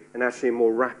brachyury and actually a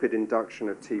more rapid induction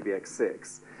of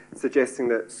TBX6, suggesting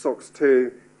that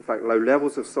SOX2, in fact, low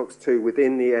levels of SOX2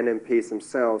 within the NMPs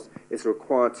themselves is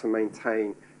required to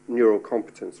maintain neural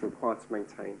competence, required to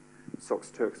maintain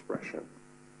SOX2 expression.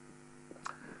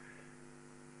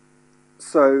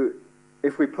 So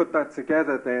if we put that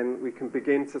together, then we can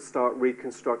begin to start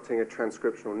reconstructing a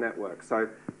transcriptional network. So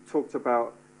I talked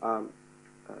about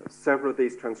several of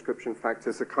these transcription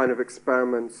factors, the kind of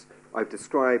experiments I've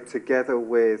described together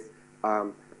with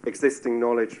existing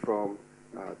knowledge from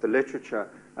the literature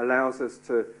allows us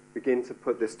to begin to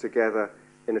put this together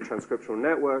in a transcriptional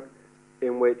network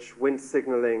in which Wnt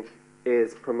signaling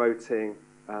is promoting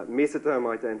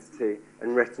mesoderm identity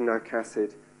and retinoic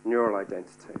acid neural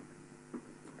identity.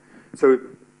 So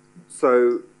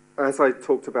as I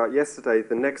talked about yesterday,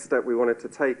 the next step we wanted to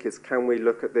take is, can we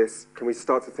look at this, can we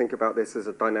start to think about this as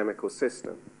a dynamical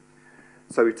system?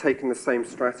 So we've taken the same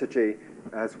strategy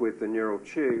as with the neural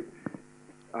tube,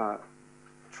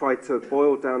 tried to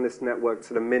boil down this network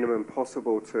to the minimum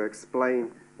possible to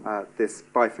explain this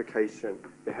bifurcation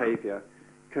behavior,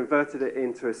 converted it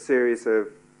into a series of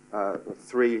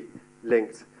 3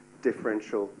 linked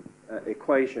differential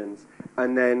equations,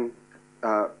 and then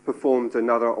performed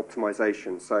another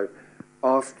optimization. So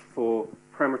asked for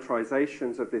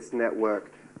parameterizations of this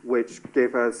network which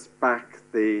give us back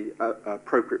the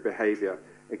appropriate behavior,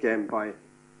 again by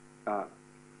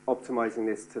optimizing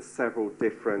this to several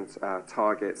different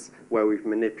targets where we've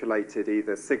manipulated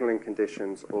either signaling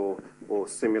conditions or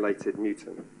simulated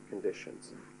mutant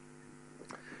conditions.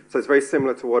 So it's very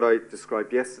similar to what I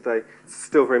described yesterday. It's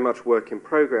still very much work in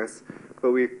progress,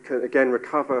 but we can again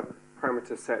recover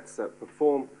parameter sets that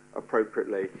perform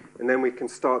appropriately, and then we can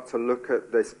start to look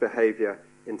at this behavior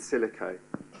in silico.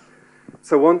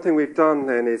 So one thing we've done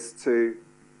then is to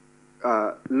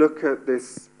look at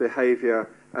this behavior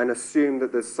and assume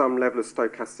that there's some level of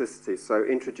stochasticity, so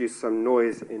introduce some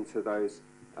noise into those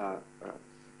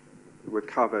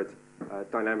recovered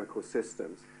dynamical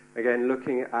systems. Again,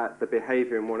 looking at the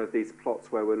behavior in one of these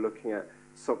plots where we're looking at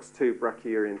SOX2,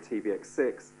 brachyury, and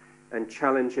TBX6, and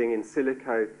challenging in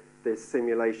silico these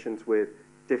simulations with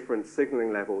different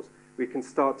signaling levels, we can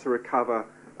start to recover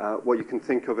what you can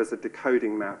think of as a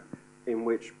decoding map in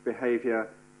which behavior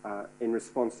in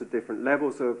response to different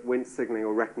levels of Wnt signaling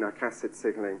or retinoic acid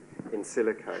signaling in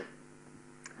silico.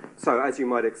 So as you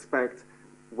might expect,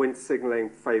 Wnt signaling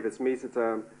favors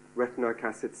mesoderm, retinoic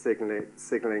acid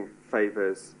signaling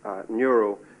favors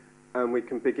neural, and we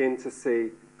can begin to see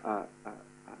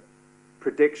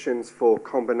predictions for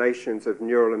combinations of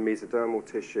neural and mesodermal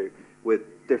tissue with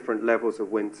different levels of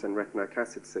Wnt and retinoic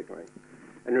acid signaling.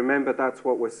 And remember, that's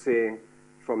what we're seeing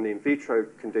from the in vitro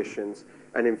conditions.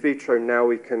 And in vitro, now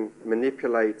we can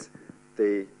manipulate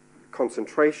the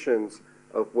concentrations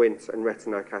of Wnt and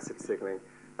retinoic acid signaling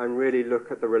and really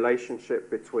look at the relationship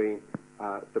between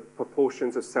the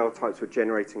proportions of cell types we're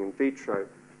generating in vitro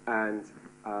and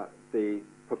the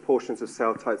proportions of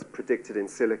cell types predicted in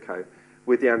silico,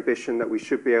 with the ambition that we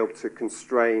should be able to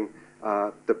constrain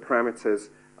the parameters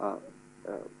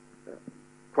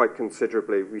quite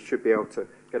considerably. We should be able to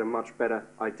get a much better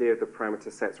idea of the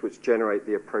parameter sets which generate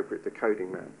the appropriate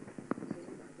decoding map.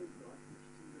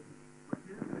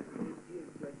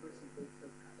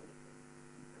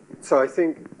 So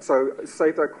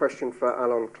save that question for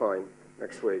Alon Klein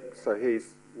next week. So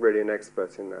he's really an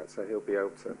expert in that, so he'll be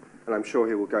able to, and I'm sure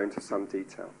he will go into some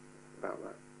detail about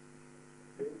that.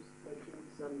 James mentioned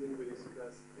something we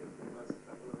discussed in the last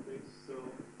couple of days. So,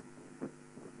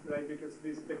 right, because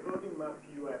this decoding map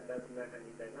you had doesn't have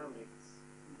any dynamics,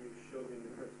 you showed in the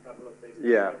first couple of days.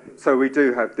 Yeah, so we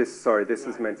do have this, sorry, this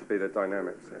is meant to be the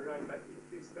dynamics. Yeah. Right, but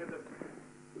instead of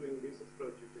doing this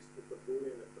approach, you just took a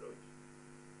Boolean approach.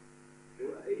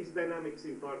 Is dynamics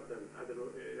important? I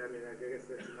mean, I guess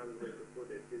that's another way to put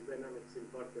it. Is dynamics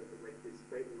important to make these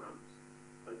state maps?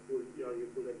 Or you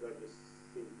could have got just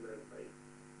simpler by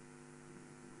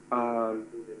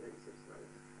Boolean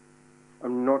exercise?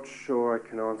 I'm not sure I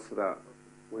can answer that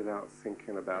without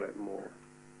thinking about it more.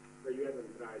 But you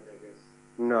haven't tried, I guess.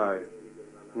 No,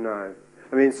 no.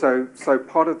 I mean, so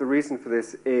part of the reason for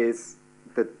this is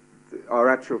that our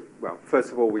actual, well,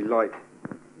 first of all, we like,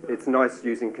 it's nice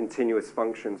using continuous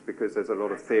functions because there's a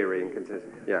lot of theory in continuous,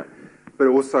 yeah. But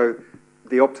also,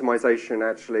 the optimization,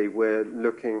 actually, we're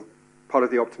looking, part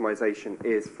of the optimization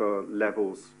is for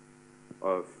levels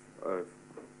of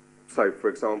so for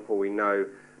example, we know,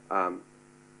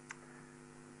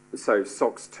 so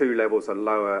SOX2 levels are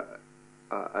lower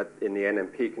in the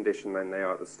NMP condition than they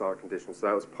are at the start condition. So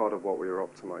that was part of what we were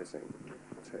optimizing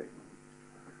too.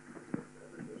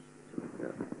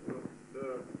 Yeah.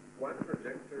 The one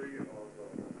trajectory of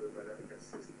the dynamic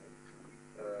system,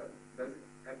 does it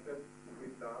happen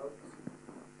without,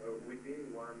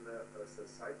 within one cell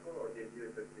cycle, or the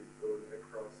idea that it goes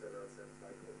across another cell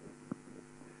cycle?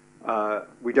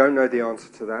 We don't know the answer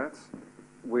to that.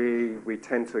 We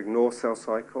tend to ignore cell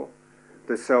cycle.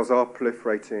 The cells are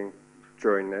proliferating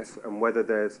during this, and whether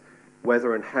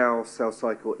and how cell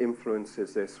cycle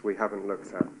influences this, we haven't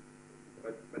looked at.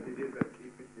 But it is that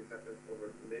if it happens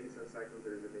over many cell cycles,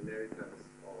 there is an inheritance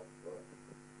of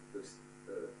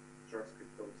the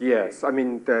transcriptional. Yes, I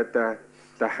mean there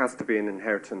has to be an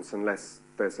inheritance unless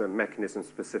there's a mechanism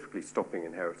specifically stopping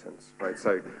inheritance, right?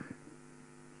 So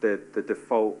the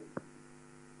default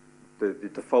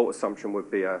assumption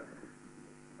would be a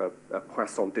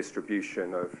Poisson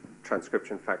distribution of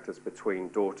transcription factors between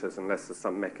daughters unless there's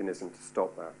some mechanism to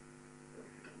stop that.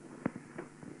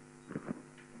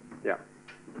 Yeah.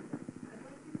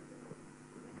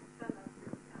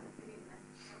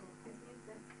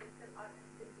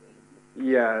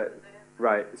 Yeah,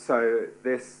 right. So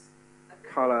this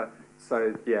color,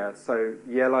 so yeah, so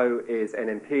yellow is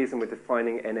NMPs, and we're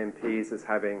defining NMPs as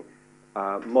having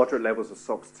moderate levels of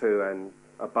SOX2 and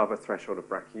above a threshold of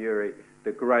brachyury.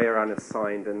 The gray are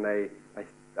unassigned, and they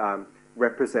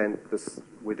represent this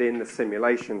within the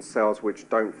simulation cells which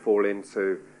don't fall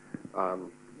into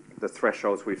the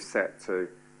thresholds we've set to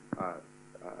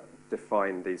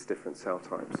define these different cell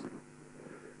types.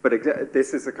 But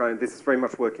this is very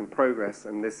much work in progress,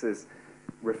 and this is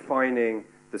refining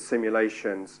the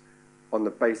simulations on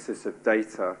the basis of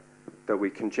data that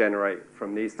we can generate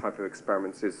from these type of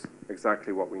experiments is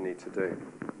exactly what we need to do.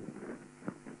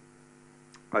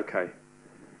 Okay,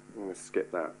 I'm going to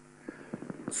skip that.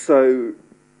 So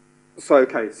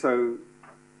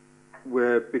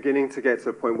we're beginning to get to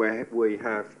a point where we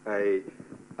have a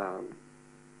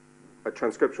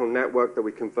transcriptional network that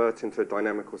we convert into a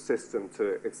dynamical system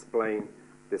to explain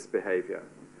this behavior.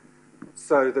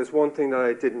 So there's one thing that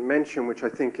I didn't mention, which I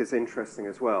think is interesting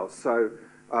as well. So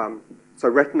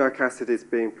retinoic acid is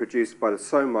being produced by the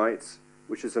somites,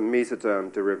 which is a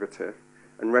mesoderm derivative,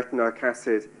 and retinoic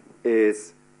acid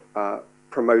is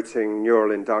promoting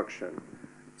neural induction.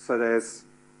 So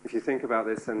if you think about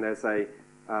this, then there's a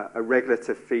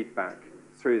regulative feedback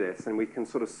through this, and we can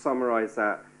sort of summarize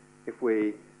that if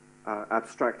we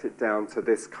abstract it down to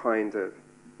this kind of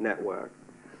network.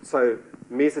 So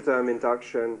mesoderm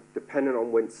induction, dependent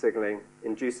on Wnt signaling,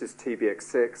 induces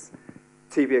TBX6.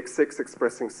 TBX6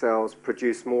 expressing cells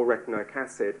produce more retinoic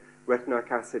acid.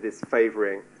 Retinoic acid is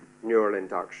favoring neural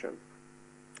induction.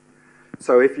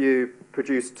 So if you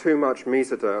produce too much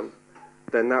mesoderm,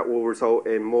 then that will result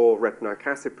in more retinoic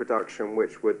acid production,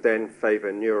 which would then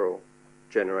favor neural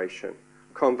generation.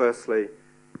 Conversely,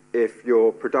 if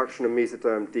your production of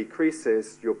mesoderm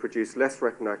decreases, you'll produce less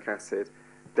retinoic acid,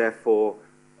 therefore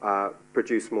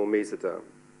produce more mesoderm.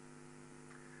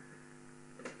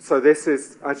 So this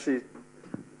is actually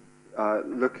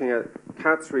looking at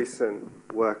Kat's recent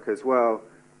work as well.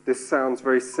 This sounds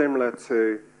very similar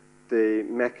to the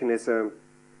mechanism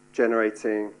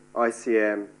generating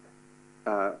ICM,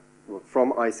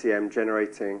 from ICM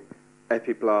generating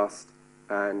epiblast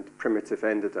and primitive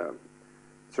endoderm.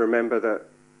 So remember that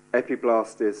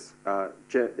epiblast is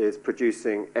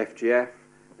producing FGF,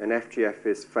 and FGF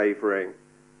is favoring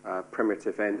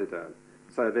primitive endoderm.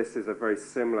 So this is a very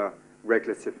similar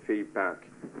regulative feedback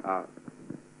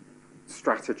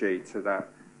strategy to that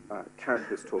Kat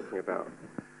was talking about.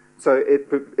 So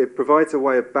it provides a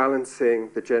way of balancing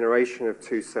the generation of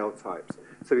two cell types.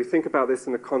 So if you think about this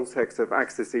in the context of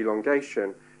axis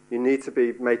elongation, you need to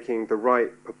be making the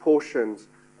right proportions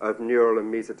of neural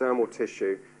and mesodermal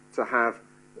tissue to have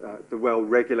the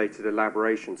well-regulated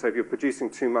elaboration. So if you're producing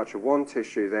too much of one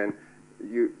tissue, then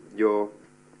your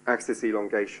axis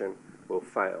elongation will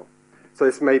fail. So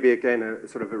this may be, again, a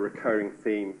sort of a recurring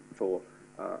theme for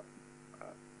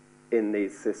in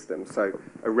these systems. So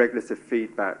a regulative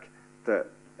feedback that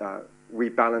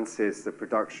rebalances the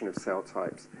production of cell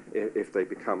types if they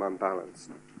become unbalanced.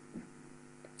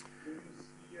 Do you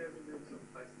see evidence of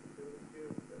plasticity here?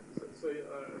 So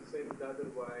saying it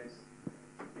otherwise,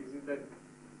 is it that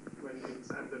when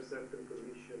it's under certain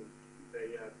conditions,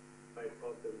 they are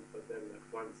bipotent, but then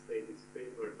one state is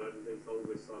favored, or there's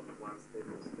always on one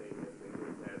stable state, and they go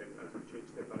there, and as we change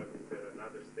the parameter,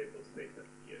 another stable state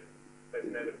appears? That's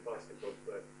never possible,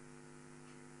 but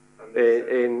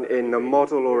in the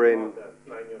model or in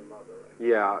your model, right?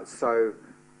 Yeah, so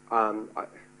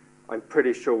I'm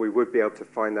pretty sure we would be able to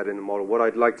find that in the model. What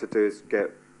I'd like to do is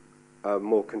get a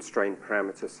more constrained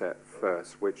parameter set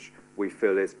first, which we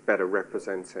feel is better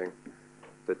representing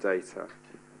the data.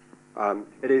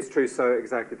 It is true, so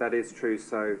exactly, that is true.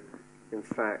 So in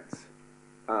fact,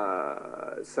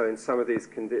 so in some of these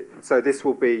so this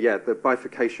will be, yeah, the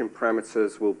bifurcation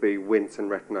parameters will be Wnt and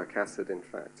retinoic acid, in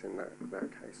fact, in that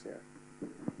case,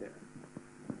 yeah.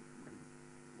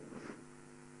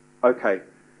 Okay,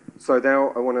 so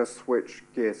now I want to switch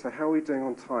gears. So how are we doing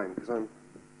on time? Because I'm...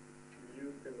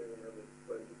 You can maybe have it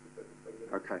 20 to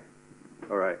 35 minutes. Okay,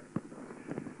 all right.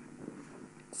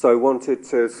 So I wanted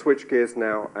to switch gears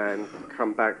now and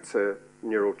come back to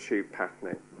neural tube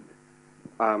patterning.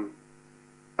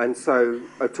 And so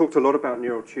I talked a lot about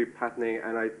neural tube patterning,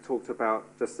 and I talked about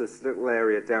just this little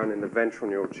area down in the ventral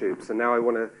neural tube. So now I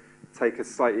want to take a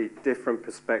slightly different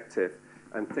perspective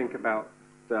and think about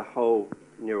the whole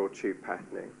neural tube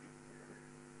patterning.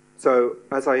 So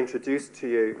as I introduced to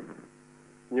you,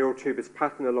 neural tube is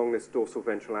patterned along this dorsal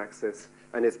ventral axis,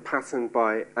 and it's patterned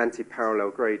by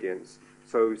anti-parallel gradients.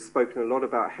 So we've spoken a lot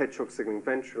about hedgehog signaling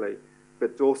ventrally,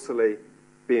 but dorsally,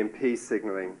 BMP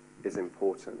signaling is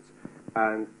important.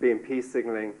 And BMP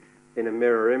signaling in a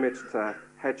mirror image to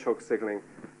hedgehog signaling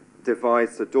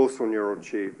divides the dorsal neural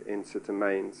tube into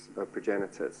domains of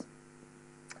progenitors.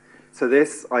 So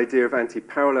this idea of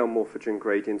anti-parallel morphogen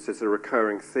gradients is a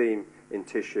recurring theme in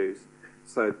tissues.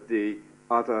 So the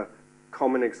other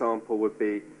common example would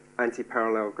be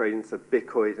anti-parallel gradients of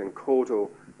bicoid and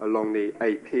caudal along the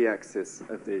AP axis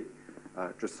of the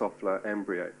Drosophila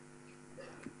embryo.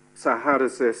 So how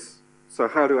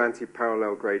do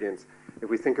anti-parallel gradients, if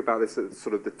we think about this at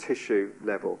sort of the tissue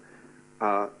level,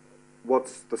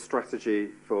 what's the strategy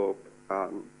for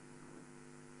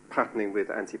patterning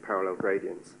with anti-parallel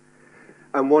gradients?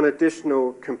 And one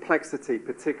additional complexity,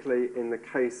 particularly in the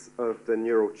case of the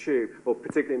neural tube, or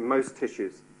particularly in most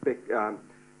tissues,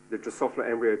 the Drosophila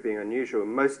embryo being unusual,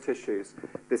 in most tissues,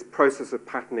 this process of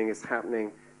patterning is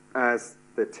happening as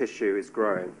the tissue is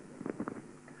growing.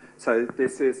 So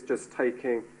this is just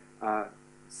taking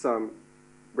some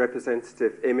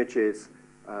representative images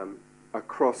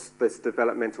across this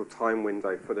developmental time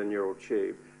window for the neural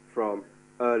tube from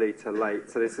early to late.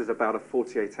 So this is about a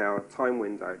 48-hour time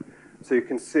window. So you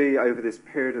can see over this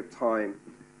period of time,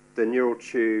 the neural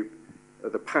tube,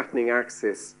 the patterning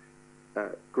axis,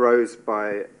 grows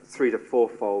by 3- to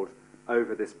 4-fold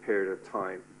over this period of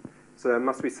time. So there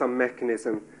must be some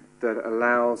mechanism that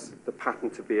allows the pattern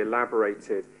to be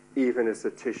elaborated even as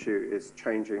the tissue is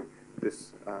changing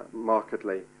this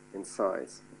markedly in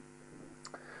size.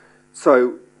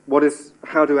 So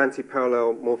how do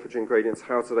anti-parallel morphogen gradients,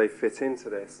 how do they fit into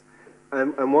this?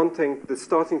 And one thing, the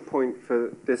starting point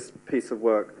for this piece of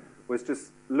work was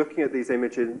just looking at these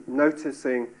images,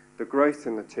 noticing the growth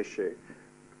in the tissue.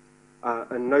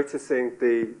 and noticing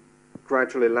the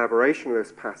gradual elaboration of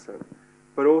this pattern,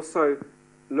 but also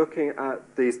looking at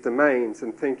these domains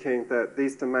and thinking that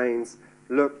these domains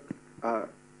look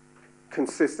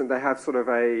consistent. They have sort of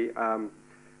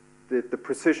the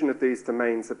precision of these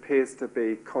domains appears to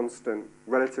be constant,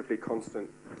 relatively constant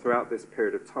throughout this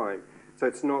period of time. So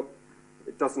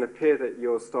it doesn't appear that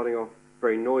you're starting off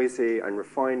very noisy and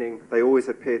refining. They always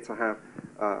appear to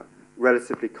have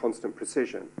relatively constant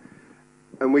precision.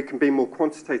 And we can be more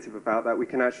quantitative about that. We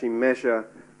can actually measure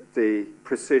the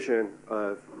precision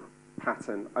of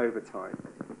pattern over time.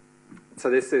 So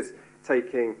this is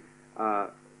taking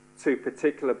two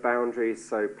particular boundaries,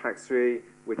 so PAX3,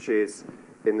 which is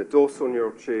in the dorsal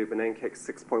neural tube, and NKX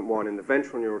 6.1 in the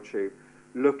ventral neural tube,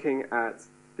 looking at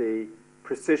the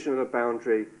precision of the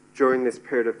boundary during this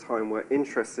period of time we're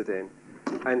interested in,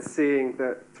 and seeing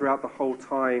that throughout the whole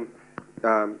time,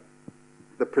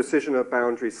 the precision of the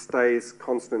boundary stays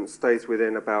constant, stays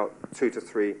within about 2 to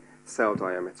 3 cell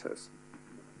diameters.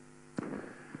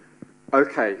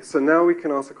 Okay, so now we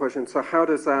can ask the question, so how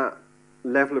does that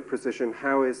level of precision,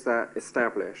 how is that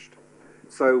established?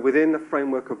 So within the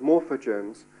framework of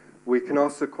morphogens, we can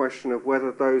ask the question of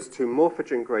whether those two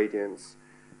morphogen gradients,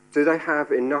 do they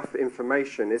have enough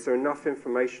information? Is there enough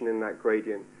information in that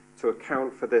gradient to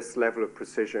account for this level of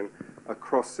precision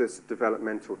across this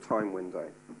developmental time window?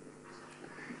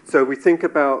 So if we think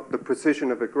about the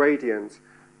precision of a gradient,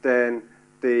 then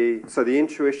the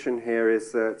intuition here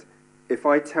is that if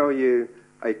I tell you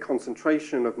a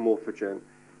concentration of morphogen,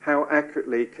 how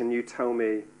accurately can you tell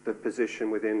me the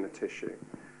position within the tissue?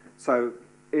 So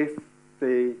if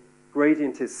the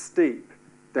gradient is steep,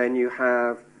 then you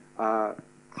have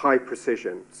high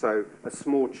precision. So a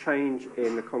small change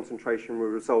in the concentration will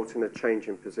result in a change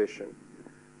in position.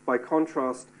 By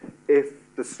contrast,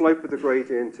 if the slope of the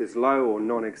gradient is low or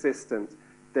non-existent,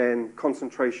 then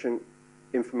concentration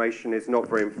information is not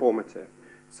very informative.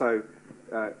 So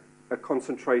a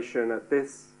concentration at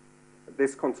this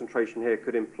concentration here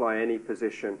could imply any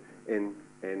position in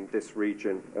this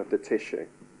region of the tissue.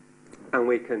 And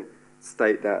we can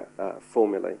state that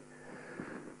formally.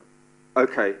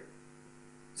 Okay,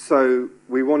 so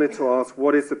we wanted to ask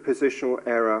what is the positional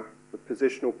error, the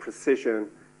positional precision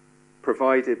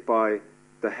provided by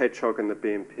the hedgehog and the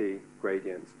BMP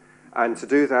gradients. And to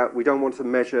do that, we don't want to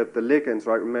measure the ligands,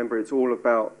 right? Remember, it's all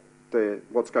about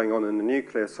what's going on in the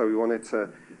nucleus, so we wanted to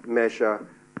measure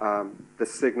the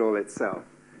signal itself.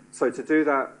 So to do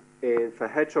that, for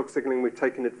hedgehog signaling, we've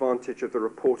taken advantage of the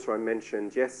reporter I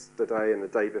mentioned yesterday and the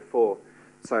day before.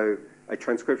 So a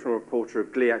transcriptional reporter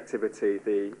of glee activity,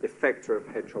 the effector of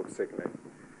hedgehog signaling.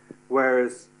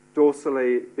 Whereas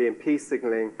dorsally BMP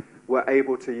signaling, we're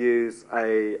able to use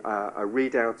a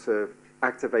readout of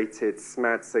activated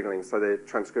SMAD signaling, so the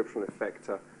transcriptional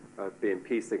effector of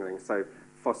BMP signaling, so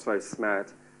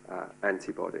phospho-SMAD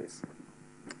antibodies.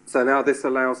 So now this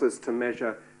allows us to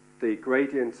measure the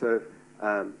gradient of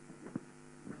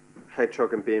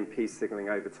hedgehog and BMP signaling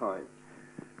over time.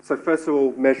 So first of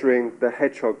all, measuring the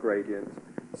hedgehog gradient.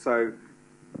 So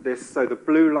the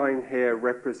blue line here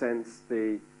represents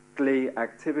the glee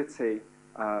activity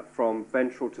from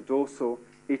ventral to dorsal.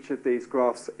 Each of these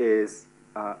graphs is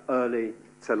early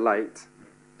to late.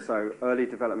 So early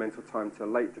developmental time to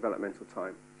late developmental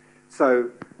time.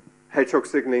 So hedgehog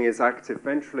signaling is active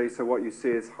ventrally, so what you see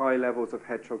is high levels of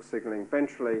hedgehog signaling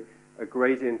ventrally, a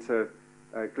gradient of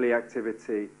glee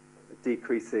activity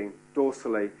decreasing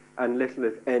dorsally, and little,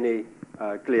 if any,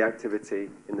 glee activity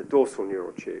in the dorsal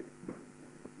neural tube.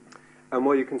 And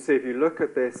what you can see if you look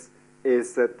at this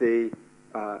is that the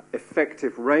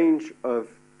effective range of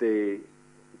the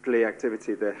glee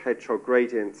activity, the hedgehog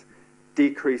gradient,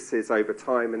 decreases over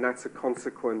time, and that's a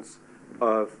consequence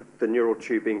of the neural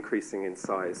tube increasing in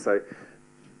size. So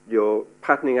your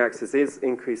patterning axis is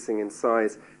increasing in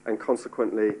size, and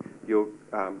consequently your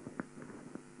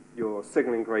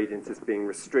signaling gradient is being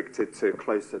restricted to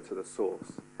closer to the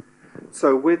source.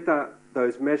 So with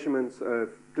those measurements of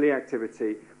glee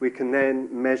activity, we can then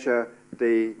measure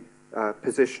the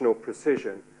positional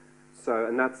precision. So,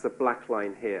 and that's the black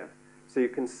line here. So you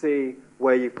can see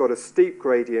where you've got a steep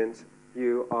gradient,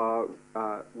 you are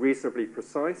reasonably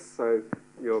precise. So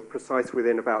you're precise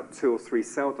within about 2 or 3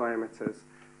 cell diameters.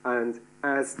 And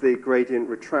as the gradient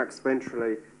retracts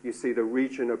ventrally, you see the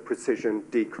region of precision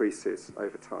decreases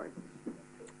over time.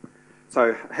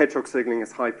 So hedgehog signaling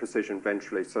is high precision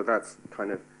ventrally, so that's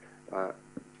kind of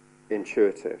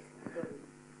intuitive.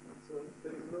 So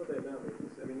there is no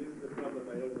dynamics. I mean, this is the problem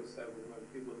I always have when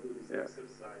people do this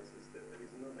exercise, is that there is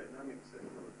no dynamics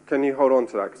anymore. Can you hold on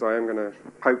to that? Because I am going to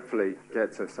hopefully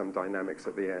get to some dynamics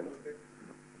at the end.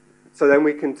 So then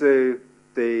we can do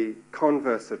the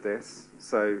converse of this,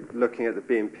 so looking at the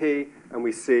BMP, and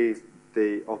we see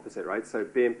the opposite, right? So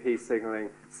BMP signaling,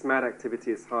 SMAD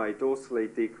activity is high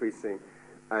dorsally, decreasing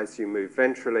as you move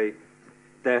ventrally.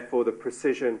 Therefore, the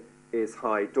precision is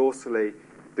high dorsally.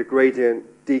 The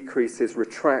gradient decreases,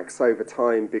 retracts over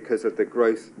time because of the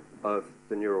growth of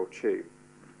the neural tube.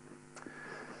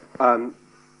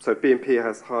 So BMP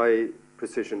has high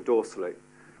precision dorsally.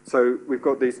 So we've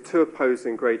got these two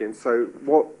opposing gradients. So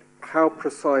how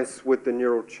precise would the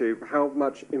neural tube, how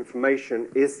much information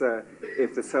is there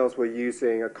if the cells were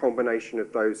using a combination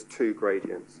of those two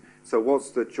gradients? So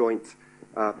what's the joint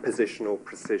positional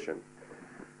precision?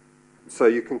 So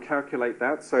you can calculate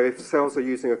that. So if cells are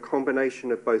using a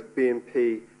combination of both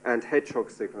BMP and hedgehog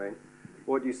signaling,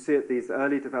 what you see at these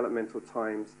early developmental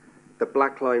times, the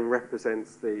black line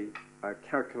represents the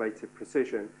calculated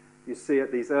precision. You see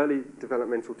at these early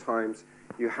developmental times,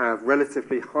 you have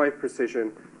relatively high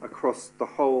precision across the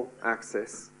whole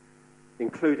axis,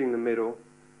 including the middle,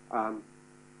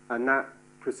 and that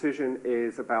precision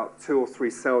is about 2 or 3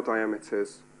 cell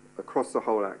diameters across the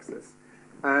whole axis.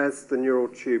 As the neural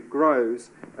tube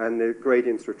grows and the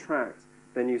gradients retract,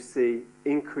 then you see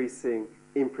increasing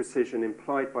imprecision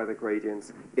implied by the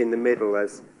gradients in the middle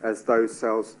as those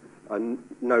cells are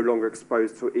no longer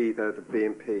exposed to either the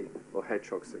BMP or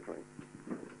hedgehog signaling.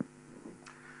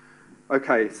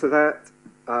 Okay, so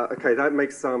that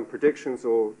makes some predictions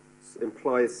or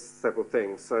implies several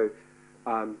things. So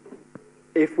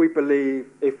if we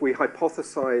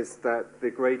hypothesize that the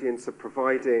gradients are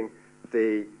providing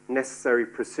the necessary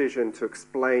precision to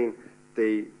explain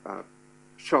the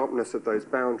sharpness of those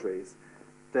boundaries,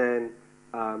 then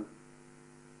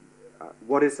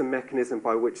what is the mechanism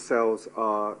by which cells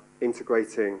are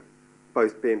integrating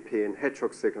both BMP and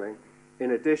hedgehog signaling?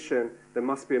 In addition, there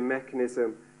must be a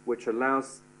mechanism which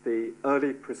allows the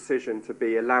early precision to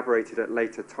be elaborated at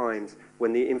later times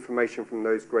when the information from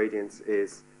those gradients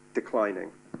is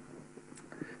declining.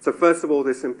 So first of all,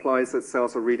 this implies that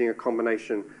cells are reading a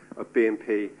combination of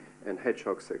BMP and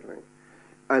hedgehog signaling.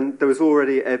 And there was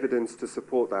already evidence to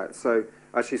support that. So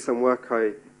actually some work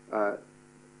I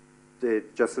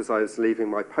did just as I was leaving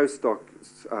my postdoc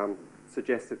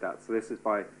suggested that. So this is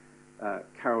by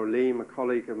Carol Leem, a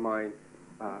colleague of mine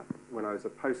when I was a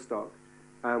postdoc.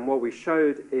 And what we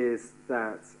showed is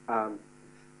that,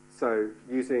 so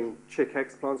using chick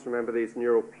explants, remember these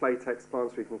neural plate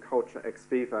explants we can culture ex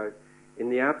vivo, in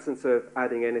the absence of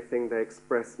adding anything, they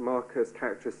express markers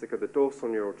characteristic of the dorsal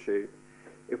neural tube.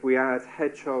 If we add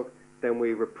hedgehog, then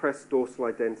we repress dorsal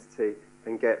identity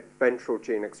and get ventral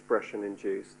gene expression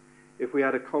induced. If we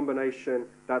add a combination,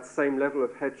 that same level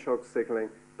of hedgehog signaling,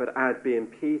 but add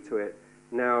BMP to it,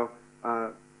 now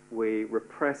we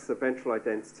repress the ventral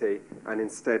identity and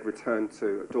instead return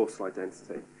to a dorsal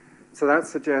identity. So that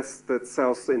suggests that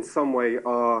cells in some way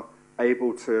are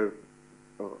able to,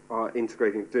 are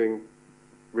integrating,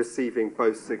 receiving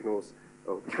both signals,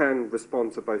 or can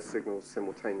respond to both signals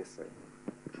simultaneously.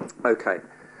 Okay.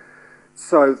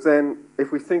 So then,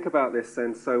 if we think about this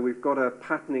then, so we've got a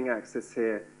patterning axis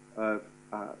here of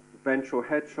ventral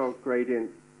hedgehog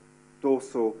gradient,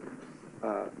 dorsal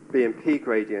BMP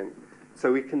gradient.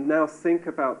 So we can now think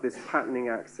about this patterning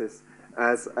axis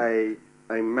as a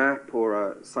map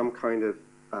or some kind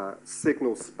of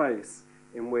signal space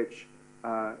in which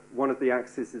one of the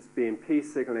axes is BMP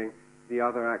signaling, the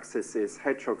other axis is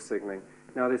hedgehog signaling.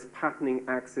 Now this patterning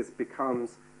axis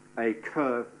becomes a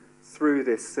curve through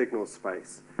this signal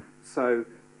space. So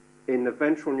in the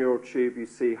ventral neural tube, you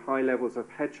see high levels of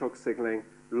hedgehog signaling,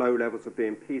 low levels of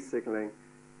BMP signaling.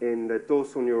 In the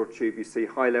dorsal neural tube, you see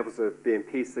high levels of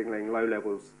BMP signaling, low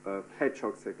levels of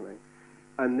hedgehog signaling.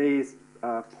 And these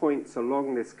points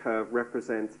along this curve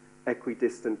represent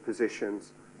equidistant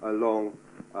positions along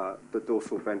the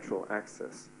dorsal ventral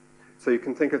axis. So you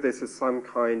can think of this as some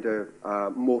kind of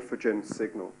morphogen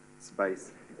signal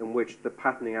space in which the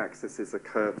patterning axis is a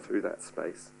curve through that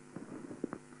space.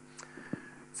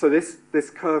 So this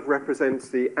curve represents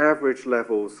the average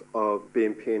levels of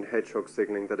BMP and hedgehog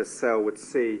signaling that a cell would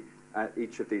see at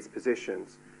each of these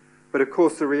positions. But of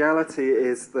course, the reality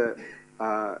is that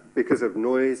because of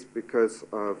noise, because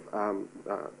of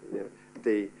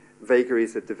the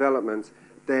vagaries of development,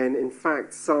 then in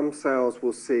fact some cells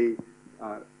will see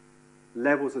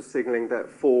levels of signaling that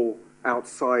fall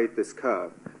outside this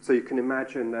curve. So you can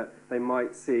imagine that they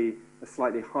might see a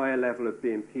slightly higher level of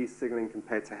BMP signaling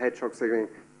compared to hedgehog signaling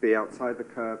be outside the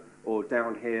curve, or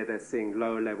down here they're seeing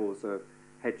lower levels of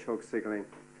hedgehog signaling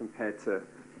compared to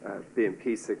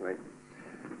BMP signaling.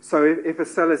 So if a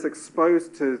cell is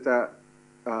exposed to that,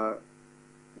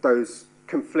 those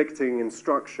conflicting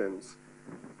instructions,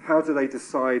 how do they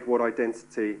decide what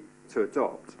identity to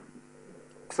adopt?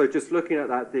 So just looking at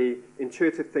that, the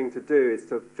intuitive thing to do is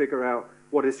to figure out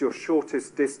what is your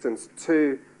shortest distance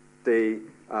to the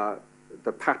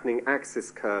patterning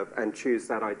axis curve and choose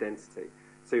that identity.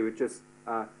 So you would just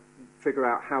figure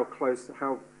out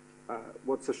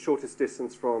what's the shortest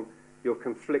distance from your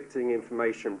conflicting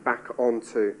information back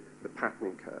onto the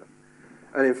patterning curve.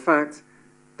 And in fact,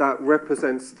 that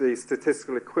represents the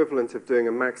statistical equivalent of doing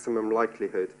a maximum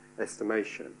likelihood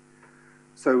estimation.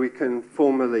 So we can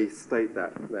formally state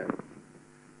that then.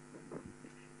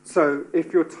 So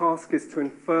if your task is to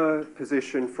infer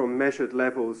position from measured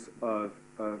levels of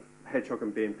hedgehog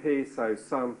and BMP, so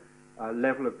some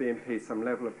level of BMP, some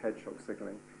level of hedgehog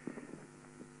signaling,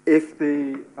 if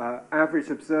the average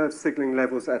observed signaling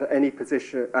levels at any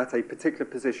position, at a particular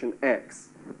position X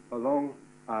along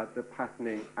the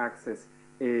patterning axis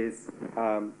is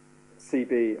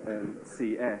CB and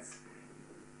CS,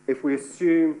 if we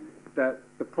assume that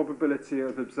the probability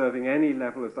of observing any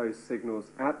level of those signals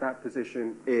at that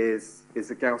position is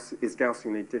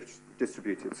Gaussianly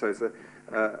distributed, so it's a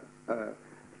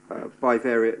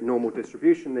bivariate normal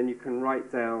distribution, then you can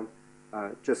write down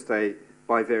just a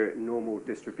bivariate normal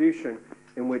distribution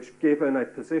in which, given a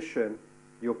position,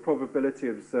 your probability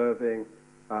of observing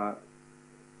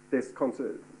this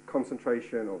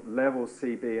concentration or level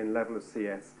CB and level of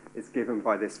CS is given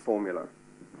by this formula.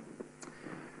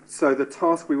 So the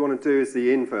task we want to do is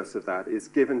the inverse of that. Is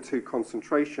given two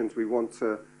concentrations, we want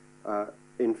to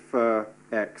infer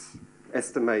X,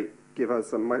 estimate, give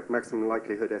us a maximum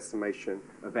likelihood estimation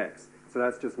of X. So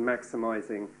that's just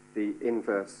maximizing the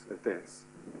inverse of this.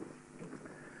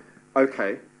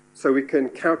 Okay, so we can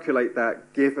calculate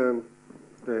that given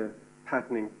the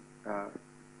patterning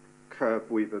curve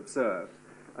we've observed.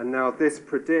 And now this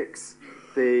predicts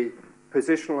the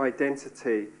positional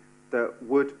identity that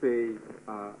would be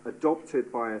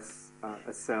adopted by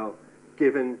a cell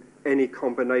given any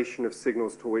combination of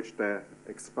signals to which they're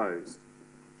exposed.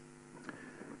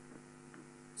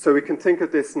 So we can think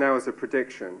of this now as a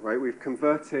prediction, right? We've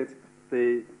converted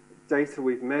the data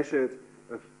we've measured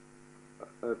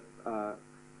of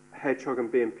hedgehog and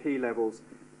BMP levels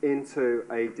into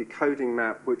a decoding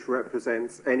map which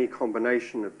represents any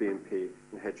combination of BMP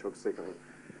and hedgehog signaling.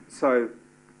 So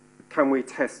can we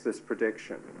test this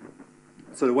prediction?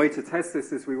 So the way to test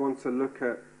this is we want to look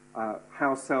at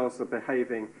how cells are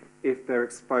behaving if they're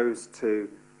exposed to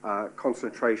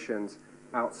concentrations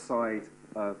outside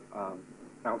of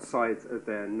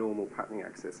their normal patterning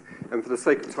axis. And for the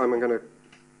sake of time, I'm going to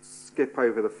skip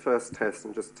over the first test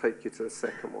and just take you to the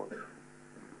second one.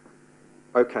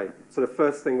 Okay, so the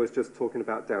first thing was just talking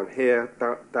about down here.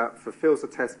 That fulfills the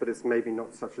test, but it's maybe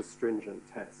not such a stringent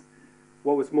test.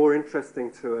 What was more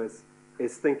interesting to us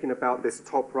is thinking about this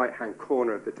top right-hand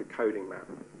corner of the decoding map.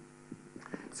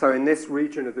 So in this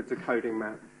region of the decoding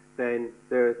map, then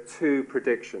there are two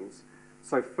predictions.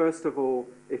 So first of all,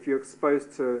 if you're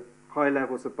exposed to high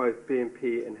levels of both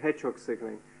BMP and hedgehog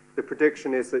signaling, the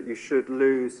prediction is that you should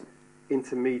lose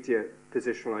intermediate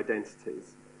positional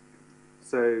identities.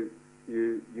 So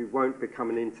you won't become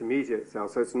an intermediate cell.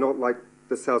 So it's not like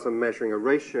the cells are measuring a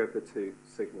ratio of the two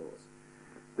signals.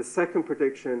 The second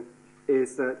prediction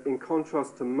is that in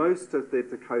contrast to most of the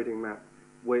decoding map,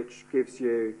 which gives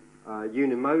you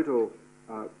unimodal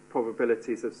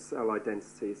probabilities of cell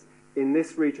identities, in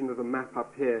this region of the map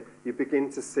up here, you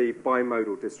begin to see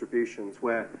bimodal distributions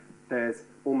where there's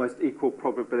almost equal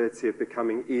probability of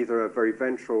becoming either a very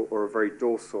ventral or a very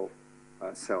dorsal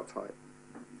cell type.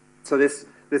 So this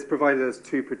provided us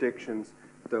two predictions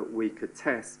that we could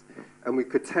test, and we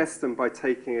could test them by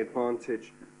taking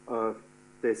advantage of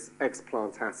this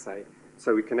explant assay.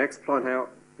 So we can explant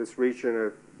out this region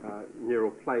of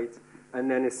neural plate and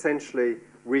then essentially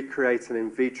recreate an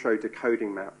in vitro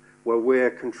decoding map where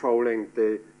we're controlling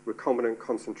the recombinant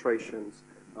concentrations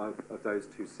of those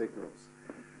two signals.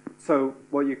 So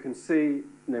what you can see,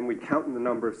 and then we count the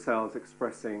number of cells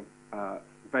expressing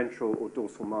ventral or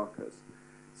dorsal markers.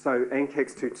 So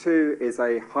NKX22 is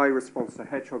a high response to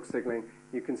hedgehog signaling.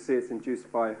 You can see it's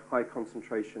induced by high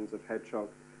concentrations of hedgehog.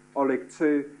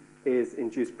 OLIG2 is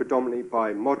induced predominantly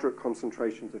by moderate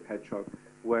concentrations of hedgehog,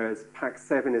 whereas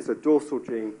PAX7 is a dorsal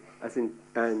gene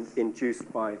and induced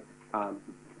by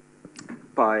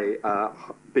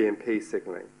BMP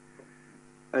signaling.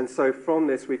 And so from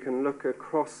this, we can look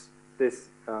across this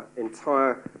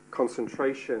entire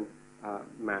concentration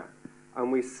map,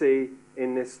 and we see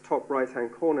in this top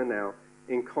right-hand corner now,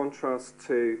 in contrast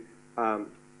to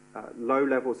low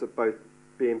levels of both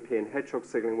BMP and hedgehog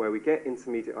signaling, where we get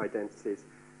intermediate identities,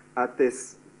 at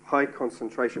this high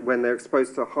concentration, when they're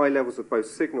exposed to high levels of both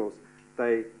signals,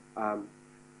 they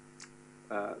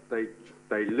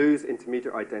they lose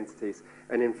intermediate identities,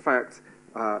 and in fact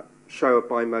show a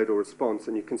bimodal response.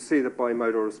 And you can see the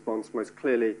bimodal response most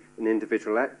clearly in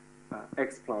individual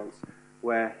explants,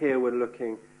 where here we're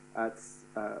looking at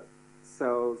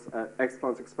cells,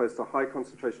 explants exposed to high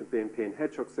concentration of BMP and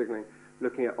hedgehog signaling,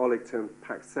 looking at OLIG2 and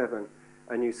PAC7,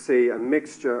 and you see a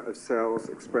mixture of cells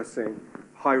expressing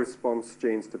high response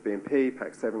genes to BMP,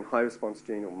 PAC7, high response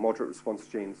gene or moderate response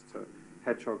genes to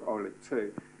hedgehog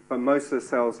OLIG2. But most of the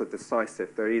cells are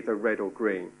decisive. They're either red or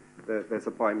green. There's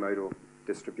a bimodal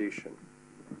distribution.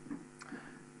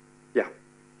 Yeah.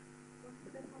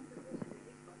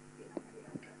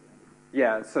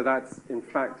 Yeah, so that's in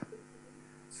fact,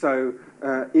 so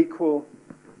equal,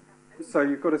 so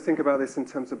you've got to think about this in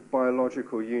terms of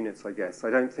biological units, I guess. I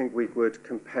don't think we would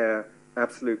compare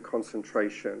absolute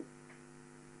concentration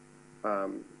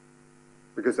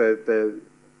because they're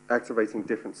activating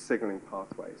different signaling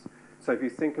pathways. So if you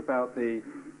think about the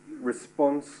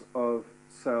response of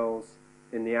cells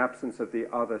in the absence of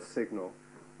the other signal,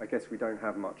 I guess we don't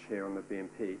have much here on the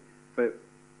BMP, but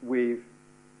we've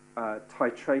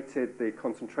titrated the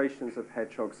concentrations of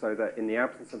hedgehog so that in the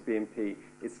absence of BMP,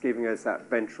 it's giving us that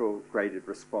ventral graded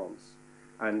response.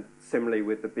 And similarly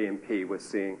with the BMP, we're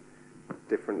seeing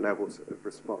different levels of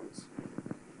response.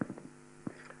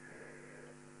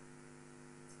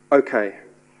 Okay,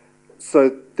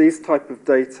 so these type of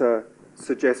data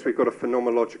suggest we've got a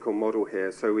phenomenological model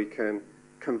here, so we can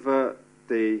convert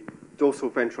the dorsal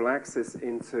ventral axis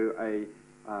into a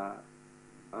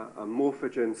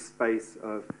morphogen space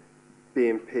of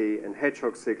BMP and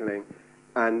hedgehog signaling,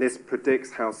 and this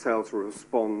predicts how cells will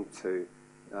respond to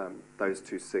those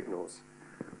two signals.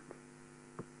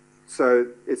 So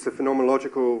it's a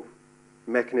phenomenological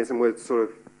mechanism. We're sort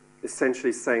of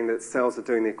essentially saying that cells are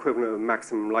doing the equivalent of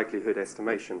maximum likelihood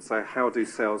estimation. So how do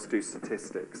cells do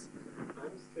statistics? I'm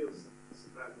still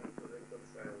struggling to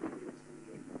reconcile these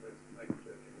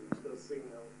two still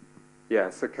signal. Yeah,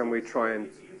 so can we try and...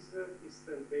 Is the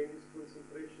instantaneous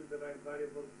concentration the right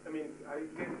variable? I mean, are you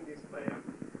getting this by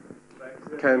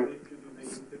accidentally to do the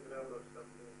integral or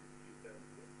something?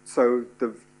 So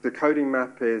the coding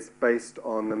map is based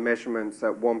on the measurements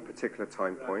at one particular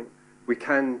time point. We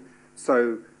can,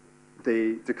 so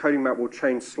the decoding map will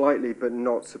change slightly, but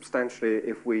not substantially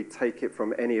if we take it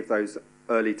from any of those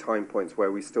early time points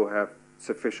where we still have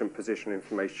sufficient position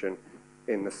information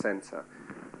in the center.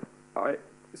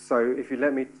 So if you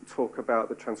let me talk about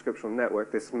the transcriptional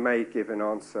network, this may give an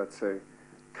answer to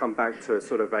come back to a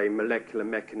sort of a molecular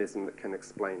mechanism that can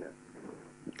explain it.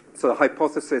 So the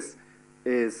hypothesis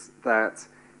is that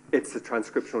it's the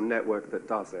transcriptional network that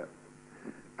does it.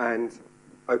 And,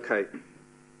 okay,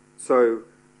 so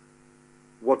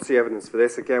what's the evidence for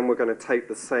this? Again, we're going to take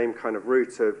the same kind of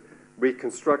route of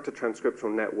reconstruct a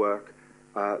transcriptional network,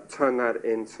 turn that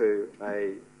into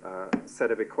a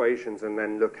set of equations, and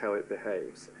then look how it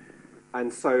behaves.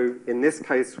 And so in this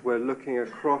case, we're looking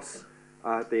across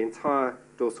the entire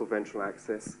dorsal ventral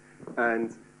axis.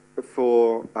 And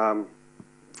for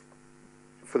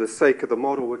the sake of the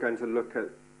model, we're going to look at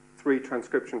 3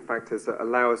 transcription factors that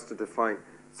allow us to define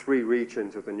 3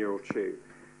 regions of the neural tube.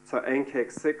 So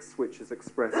NKX6, which is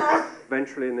expressed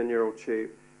ventrally in the neural tube,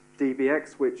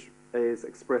 DBX, which is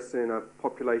expressed in a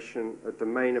population, a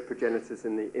domain of progenitors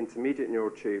in the intermediate neural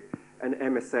tube, and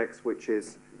MSX, which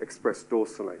is expressed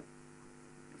dorsally.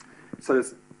 So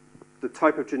there's the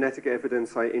type of genetic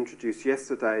evidence I introduced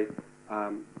yesterday,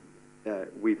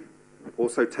 we've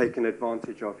also taken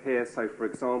advantage of here. So for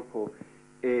example,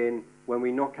 when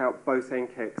we knock out both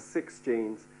NKX6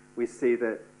 genes, we see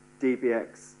that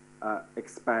DBX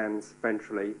expands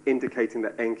ventrally, indicating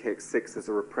that NKX6 is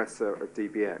a repressor of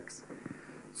DBX.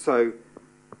 So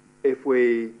if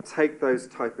we take those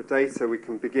type of data, we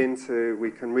can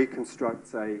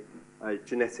reconstruct a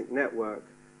genetic network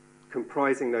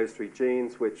comprising those 3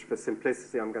 genes, which for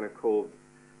simplicity I'm going to call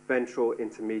ventral,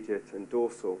 intermediate, and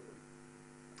dorsal.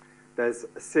 There's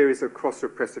a series of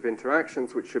cross-repressive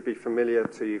interactions, which should be familiar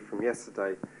to you from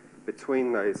yesterday,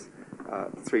 between those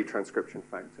 3 transcription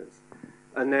factors.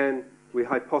 And then we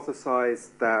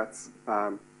hypothesize that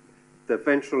the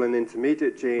ventral and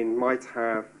intermediate gene might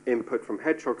have input from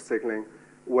hedgehog signaling,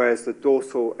 whereas the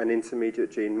dorsal and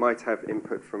intermediate gene might have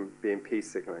input from BMP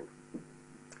signaling.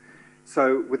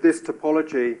 So with this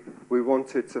topology, we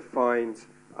wanted to find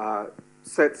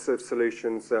sets of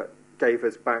solutions that gave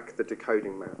us back the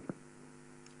decoding map.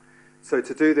 So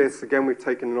to do this, again, we've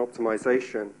taken an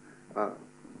optimization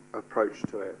approach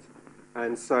to it.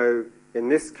 And so in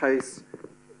this case,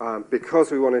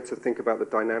 because we wanted to think about the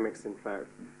dynamics, in fact,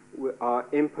 our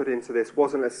input into this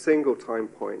wasn't a single time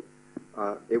point.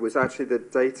 It was actually the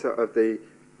data of the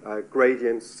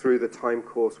gradients through the time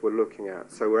course we're looking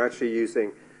at. So we're actually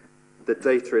using the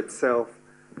data itself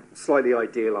slightly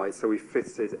idealized, so we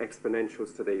fitted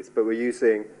exponentials to these, but we're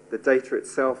using the data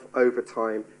itself over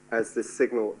time as the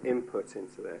signal input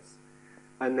into this.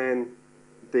 And then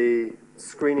the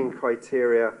screening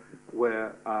criteria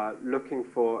we're looking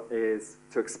for is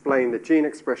to explain the gene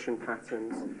expression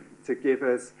patterns, to give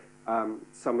us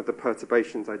some of the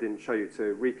perturbations I didn't show you,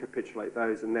 to recapitulate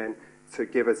those, and then to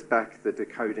give us back the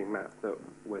decoding map that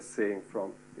we're seeing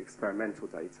from the experimental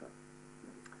data.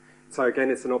 So again,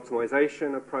 it's an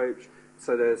optimization approach.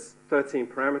 So there's 13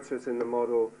 parameters in the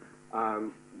model.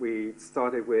 We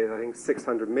started with, I think,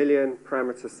 600 million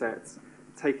parameter sets,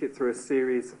 take it through a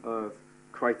series of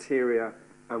criteria,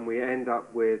 and we end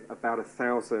up with about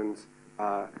 1,000.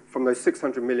 From those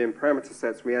 600 million parameter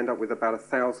sets, we end up with about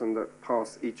 1,000 that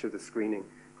pass each of the screening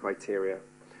criteria.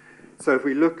 So if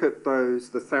we look at those,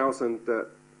 the 1,000 that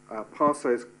pass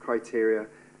those criteria,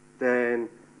 then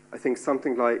I think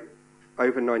something like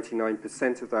over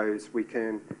 99% of those we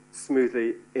can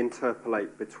smoothly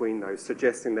interpolate between those,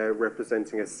 suggesting they're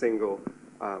representing a single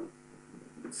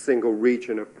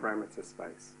region of parameter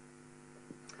space.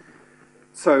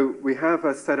 So we have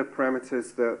a set of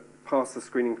parameters that pass the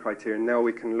screening criteria, and now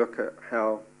we can look at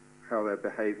how they're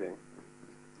behaving.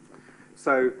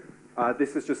 So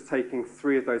this is just taking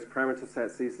 3 of those parameter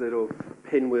sets. These little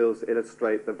pinwheels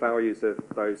illustrate the values of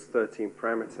those 13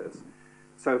 parameters.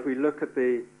 So if we look at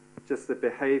just the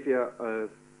behavior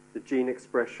of the gene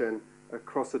expression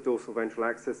across the dorsal ventral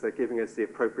axis, they're giving us the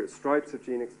appropriate stripes of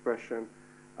gene expression.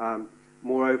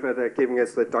 Moreover, they're giving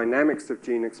us the dynamics of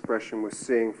gene expression we're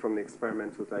seeing from the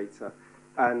experimental data.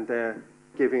 And they're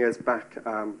giving us back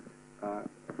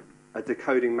a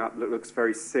decoding map that looks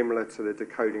very similar to the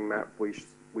decoding map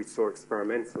we saw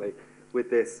experimentally, with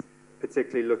this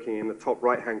particularly looking in the top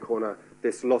right-hand corner,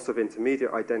 this loss of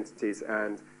intermediate identities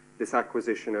and this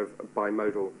acquisition of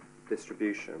bimodal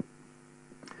distribution.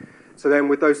 So then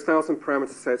with those 1,000 parameter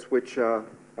sets which are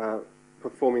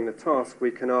performing the task, we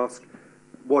can ask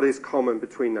what is common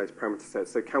between those parameter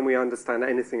sets. So can we understand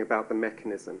anything about the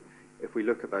mechanism if we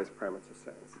look at those parameter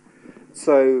sets?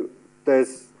 So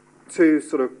there's 2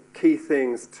 sort of key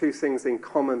things, 2 things in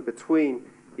common between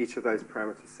each of those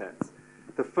parameter sets.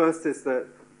 The first is that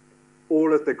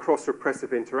all of the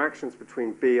cross-repressive interactions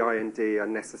between B, I, and D are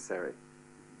necessary.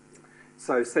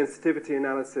 So sensitivity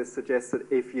analysis suggests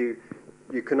that if you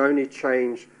can only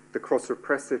change the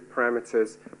cross-repressive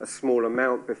parameters a small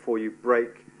amount before you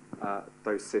break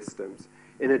those systems.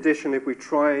 In addition, if we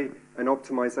try an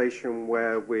optimization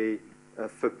where we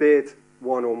forbid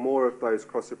one or more of those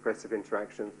cross-repressive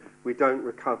interactions, we don't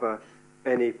recover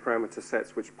any parameter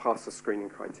sets which pass the screening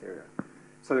criteria.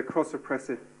 So the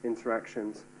cross-repressive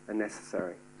interactions are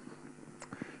necessary.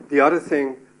 The other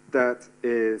thing that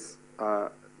is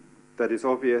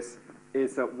obvious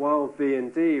is that while V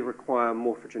and D require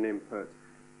morphogen input,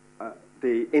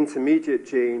 the intermediate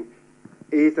gene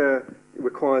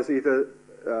requires either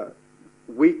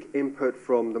weak input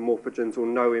from the morphogens or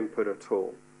no input at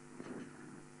all.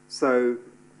 So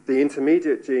the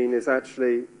intermediate gene is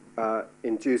actually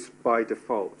induced by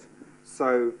default.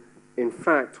 So in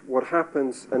fact, what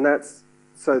happens, and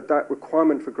that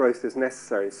requirement for growth is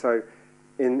necessary. So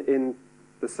in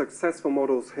the successful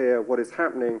models here, what is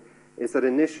happening is that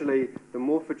initially the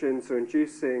morphogens are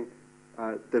inducing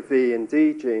the V and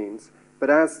D genes, but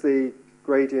as the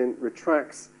gradient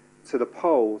retracts to the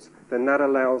poles, then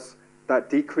that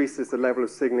decreases the level of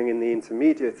signaling in the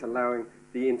intermediate, allowing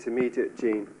the intermediate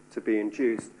gene to be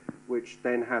induced, which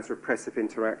then has repressive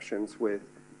interactions with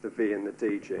the V and the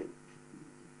D gene.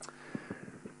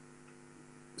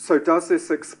 So does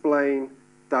this explain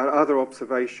that other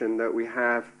observation that we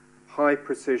have high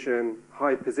precision,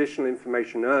 high positional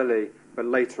information early, but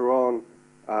later on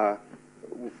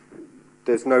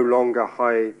there's no longer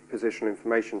high positional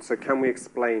information? So can we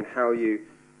explain how you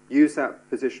use that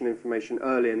position information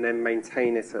early and then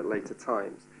maintain it at later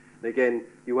times? And again,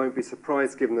 you won't be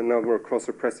surprised given the number of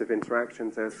cross-repressive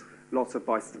interactions. There's lots of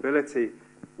bistability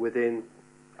within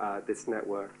this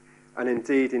network. And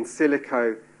indeed, in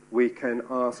silico, we can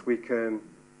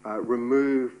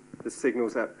remove the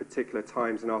signals at particular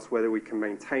times and ask whether we can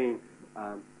maintain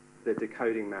the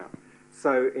decoding map.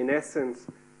 So in essence,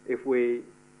 if we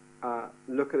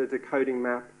look at a decoding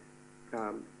map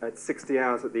at 60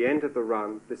 hours at the end of the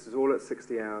run, this is all at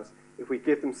 60 hours. If we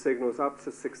give them signals up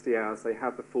to 60 hours, they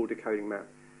have the full decoding map.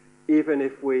 Even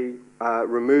if we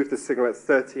remove the signal at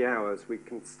 30 hours, we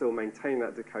can still maintain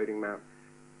that decoding map.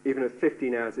 Even at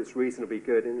 15 hours, it's reasonably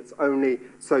good. And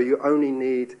so you only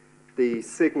need the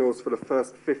signals for the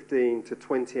first 15 to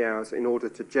 20 hours in order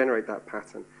to generate that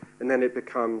pattern. and then it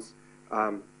becomes,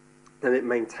 then it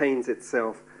maintains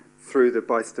itself through the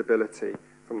bistability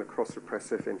from the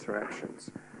cross-repressive interactions.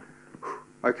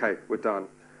 Okay, we're done.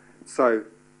 So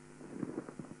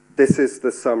this is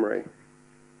the summary.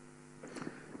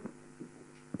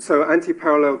 So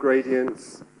anti-parallel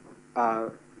gradients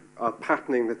are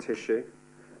patterning the tissue.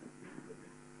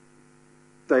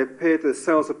 The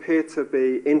cells appear to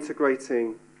be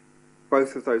integrating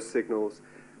both of those signals,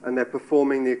 and they're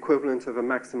performing the equivalent of a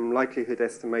maximum likelihood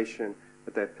estimation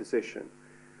at their position.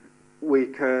 We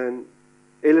can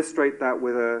illustrate that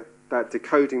with that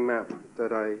decoding map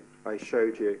that I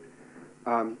showed you.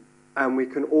 And we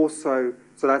can also,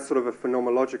 so that's sort of a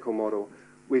phenomenological model.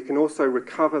 We can also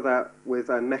recover that with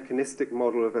a mechanistic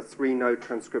model of a 3-node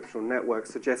transcriptional network,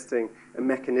 suggesting a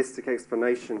mechanistic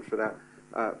explanation for that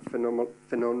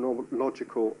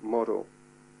phenomenological model.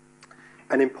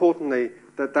 And importantly,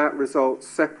 that result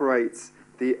separates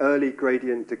the early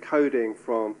gradient decoding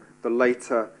from the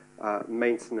later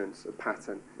maintenance of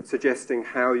pattern, suggesting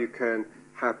how you can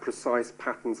have precise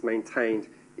patterns maintained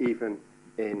even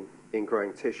in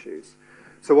growing tissues.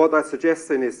 So what that's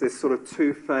suggesting is this sort of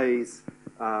two-phase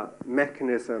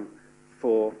mechanism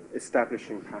for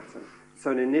establishing pattern.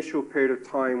 So an initial period of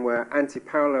time where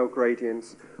anti-parallel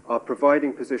gradients are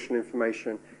providing position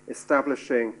information,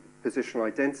 establishing positional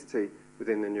identity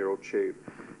within the neural tube.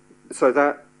 So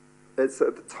that it's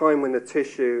at the time when the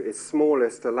tissue is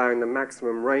smallest, allowing the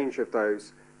maximum range of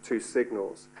those two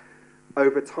signals.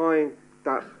 Over time,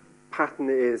 that pattern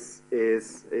is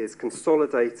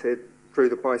consolidated through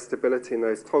the bistability in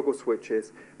those toggle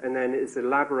switches, and then is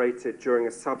elaborated during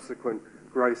a subsequent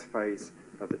growth phase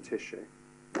of the tissue.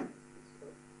 The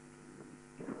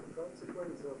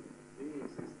consequence of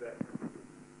this is that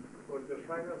for the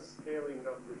final scaling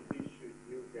of the tissue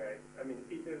you get, I mean,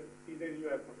 either you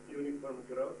have uniform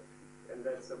growth, and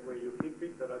that's the way you keep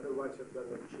it, or otherwise you're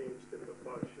going to change the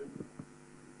proportion.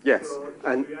 Yes. So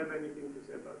And do you have anything to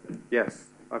say about that? yes,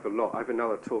 I have a lot. I have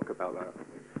another talk about that.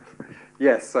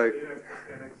 Yes, so You have to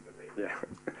stand next to me. yeah.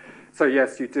 So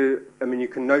yes, you do. I mean, you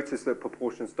can notice that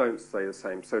proportions don't stay the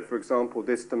same. So for example,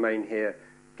 this domain here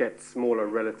gets smaller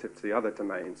relative to the other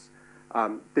domains.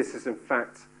 This is in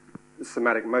fact the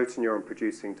somatic motor neuron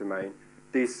producing domain.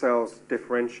 These cells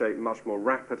differentiate much more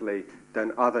rapidly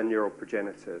than other neural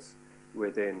progenitors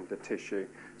within the tissue.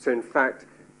 So in fact,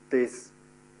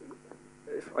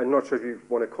 I'm not sure if you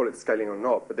want to call it scaling or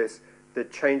not, but the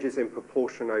changes in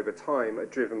proportion over time are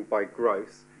driven by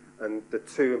growth. And the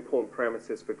two important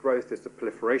parameters for growth is the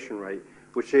proliferation rate,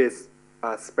 which is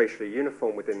spatially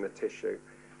uniform within the tissue.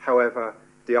 However,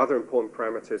 the other important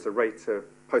parameter is the rate of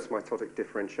postmitotic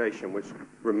differentiation, which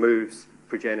removes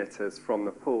progenitors from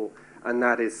the pool, and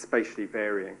that is spatially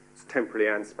varying. It's temporally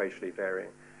and spatially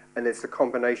varying. And it's a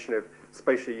combination of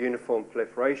spatially uniform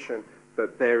proliferation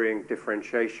but varying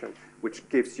differentiation, which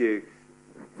gives you,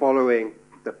 following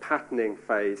the patterning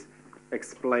phase,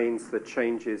 explains the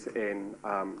changes in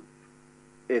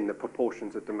the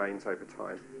proportions of domains over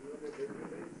time.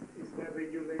 Is that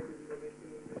regulated?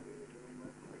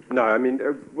 No, I mean,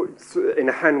 in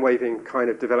a hand-waving kind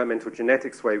of developmental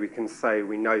genetics way, we can say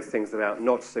we know things about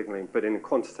not signaling, but in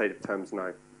quantitative terms,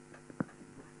 no.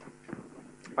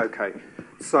 Okay,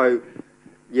 so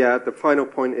yeah, the final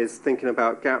point is thinking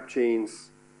about gap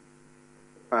genes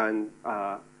and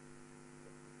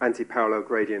anti-parallel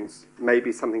gradients.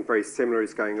 Maybe something very similar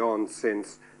is going on,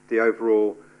 since the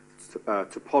overall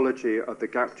topology of the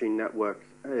gap gene network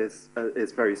is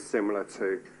very similar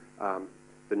to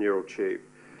the neural tube.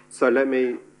 So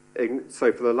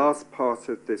so for the last part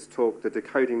of this talk, the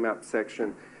decoding map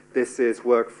section, this is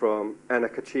work from Anna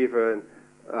Kocheva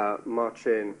and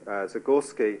Marcin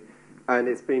Zagorski, and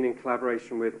it's been in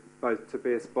collaboration with both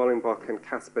Tobias Bollenbach and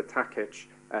Kasper Takic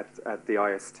at the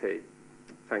IST.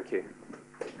 Thank you.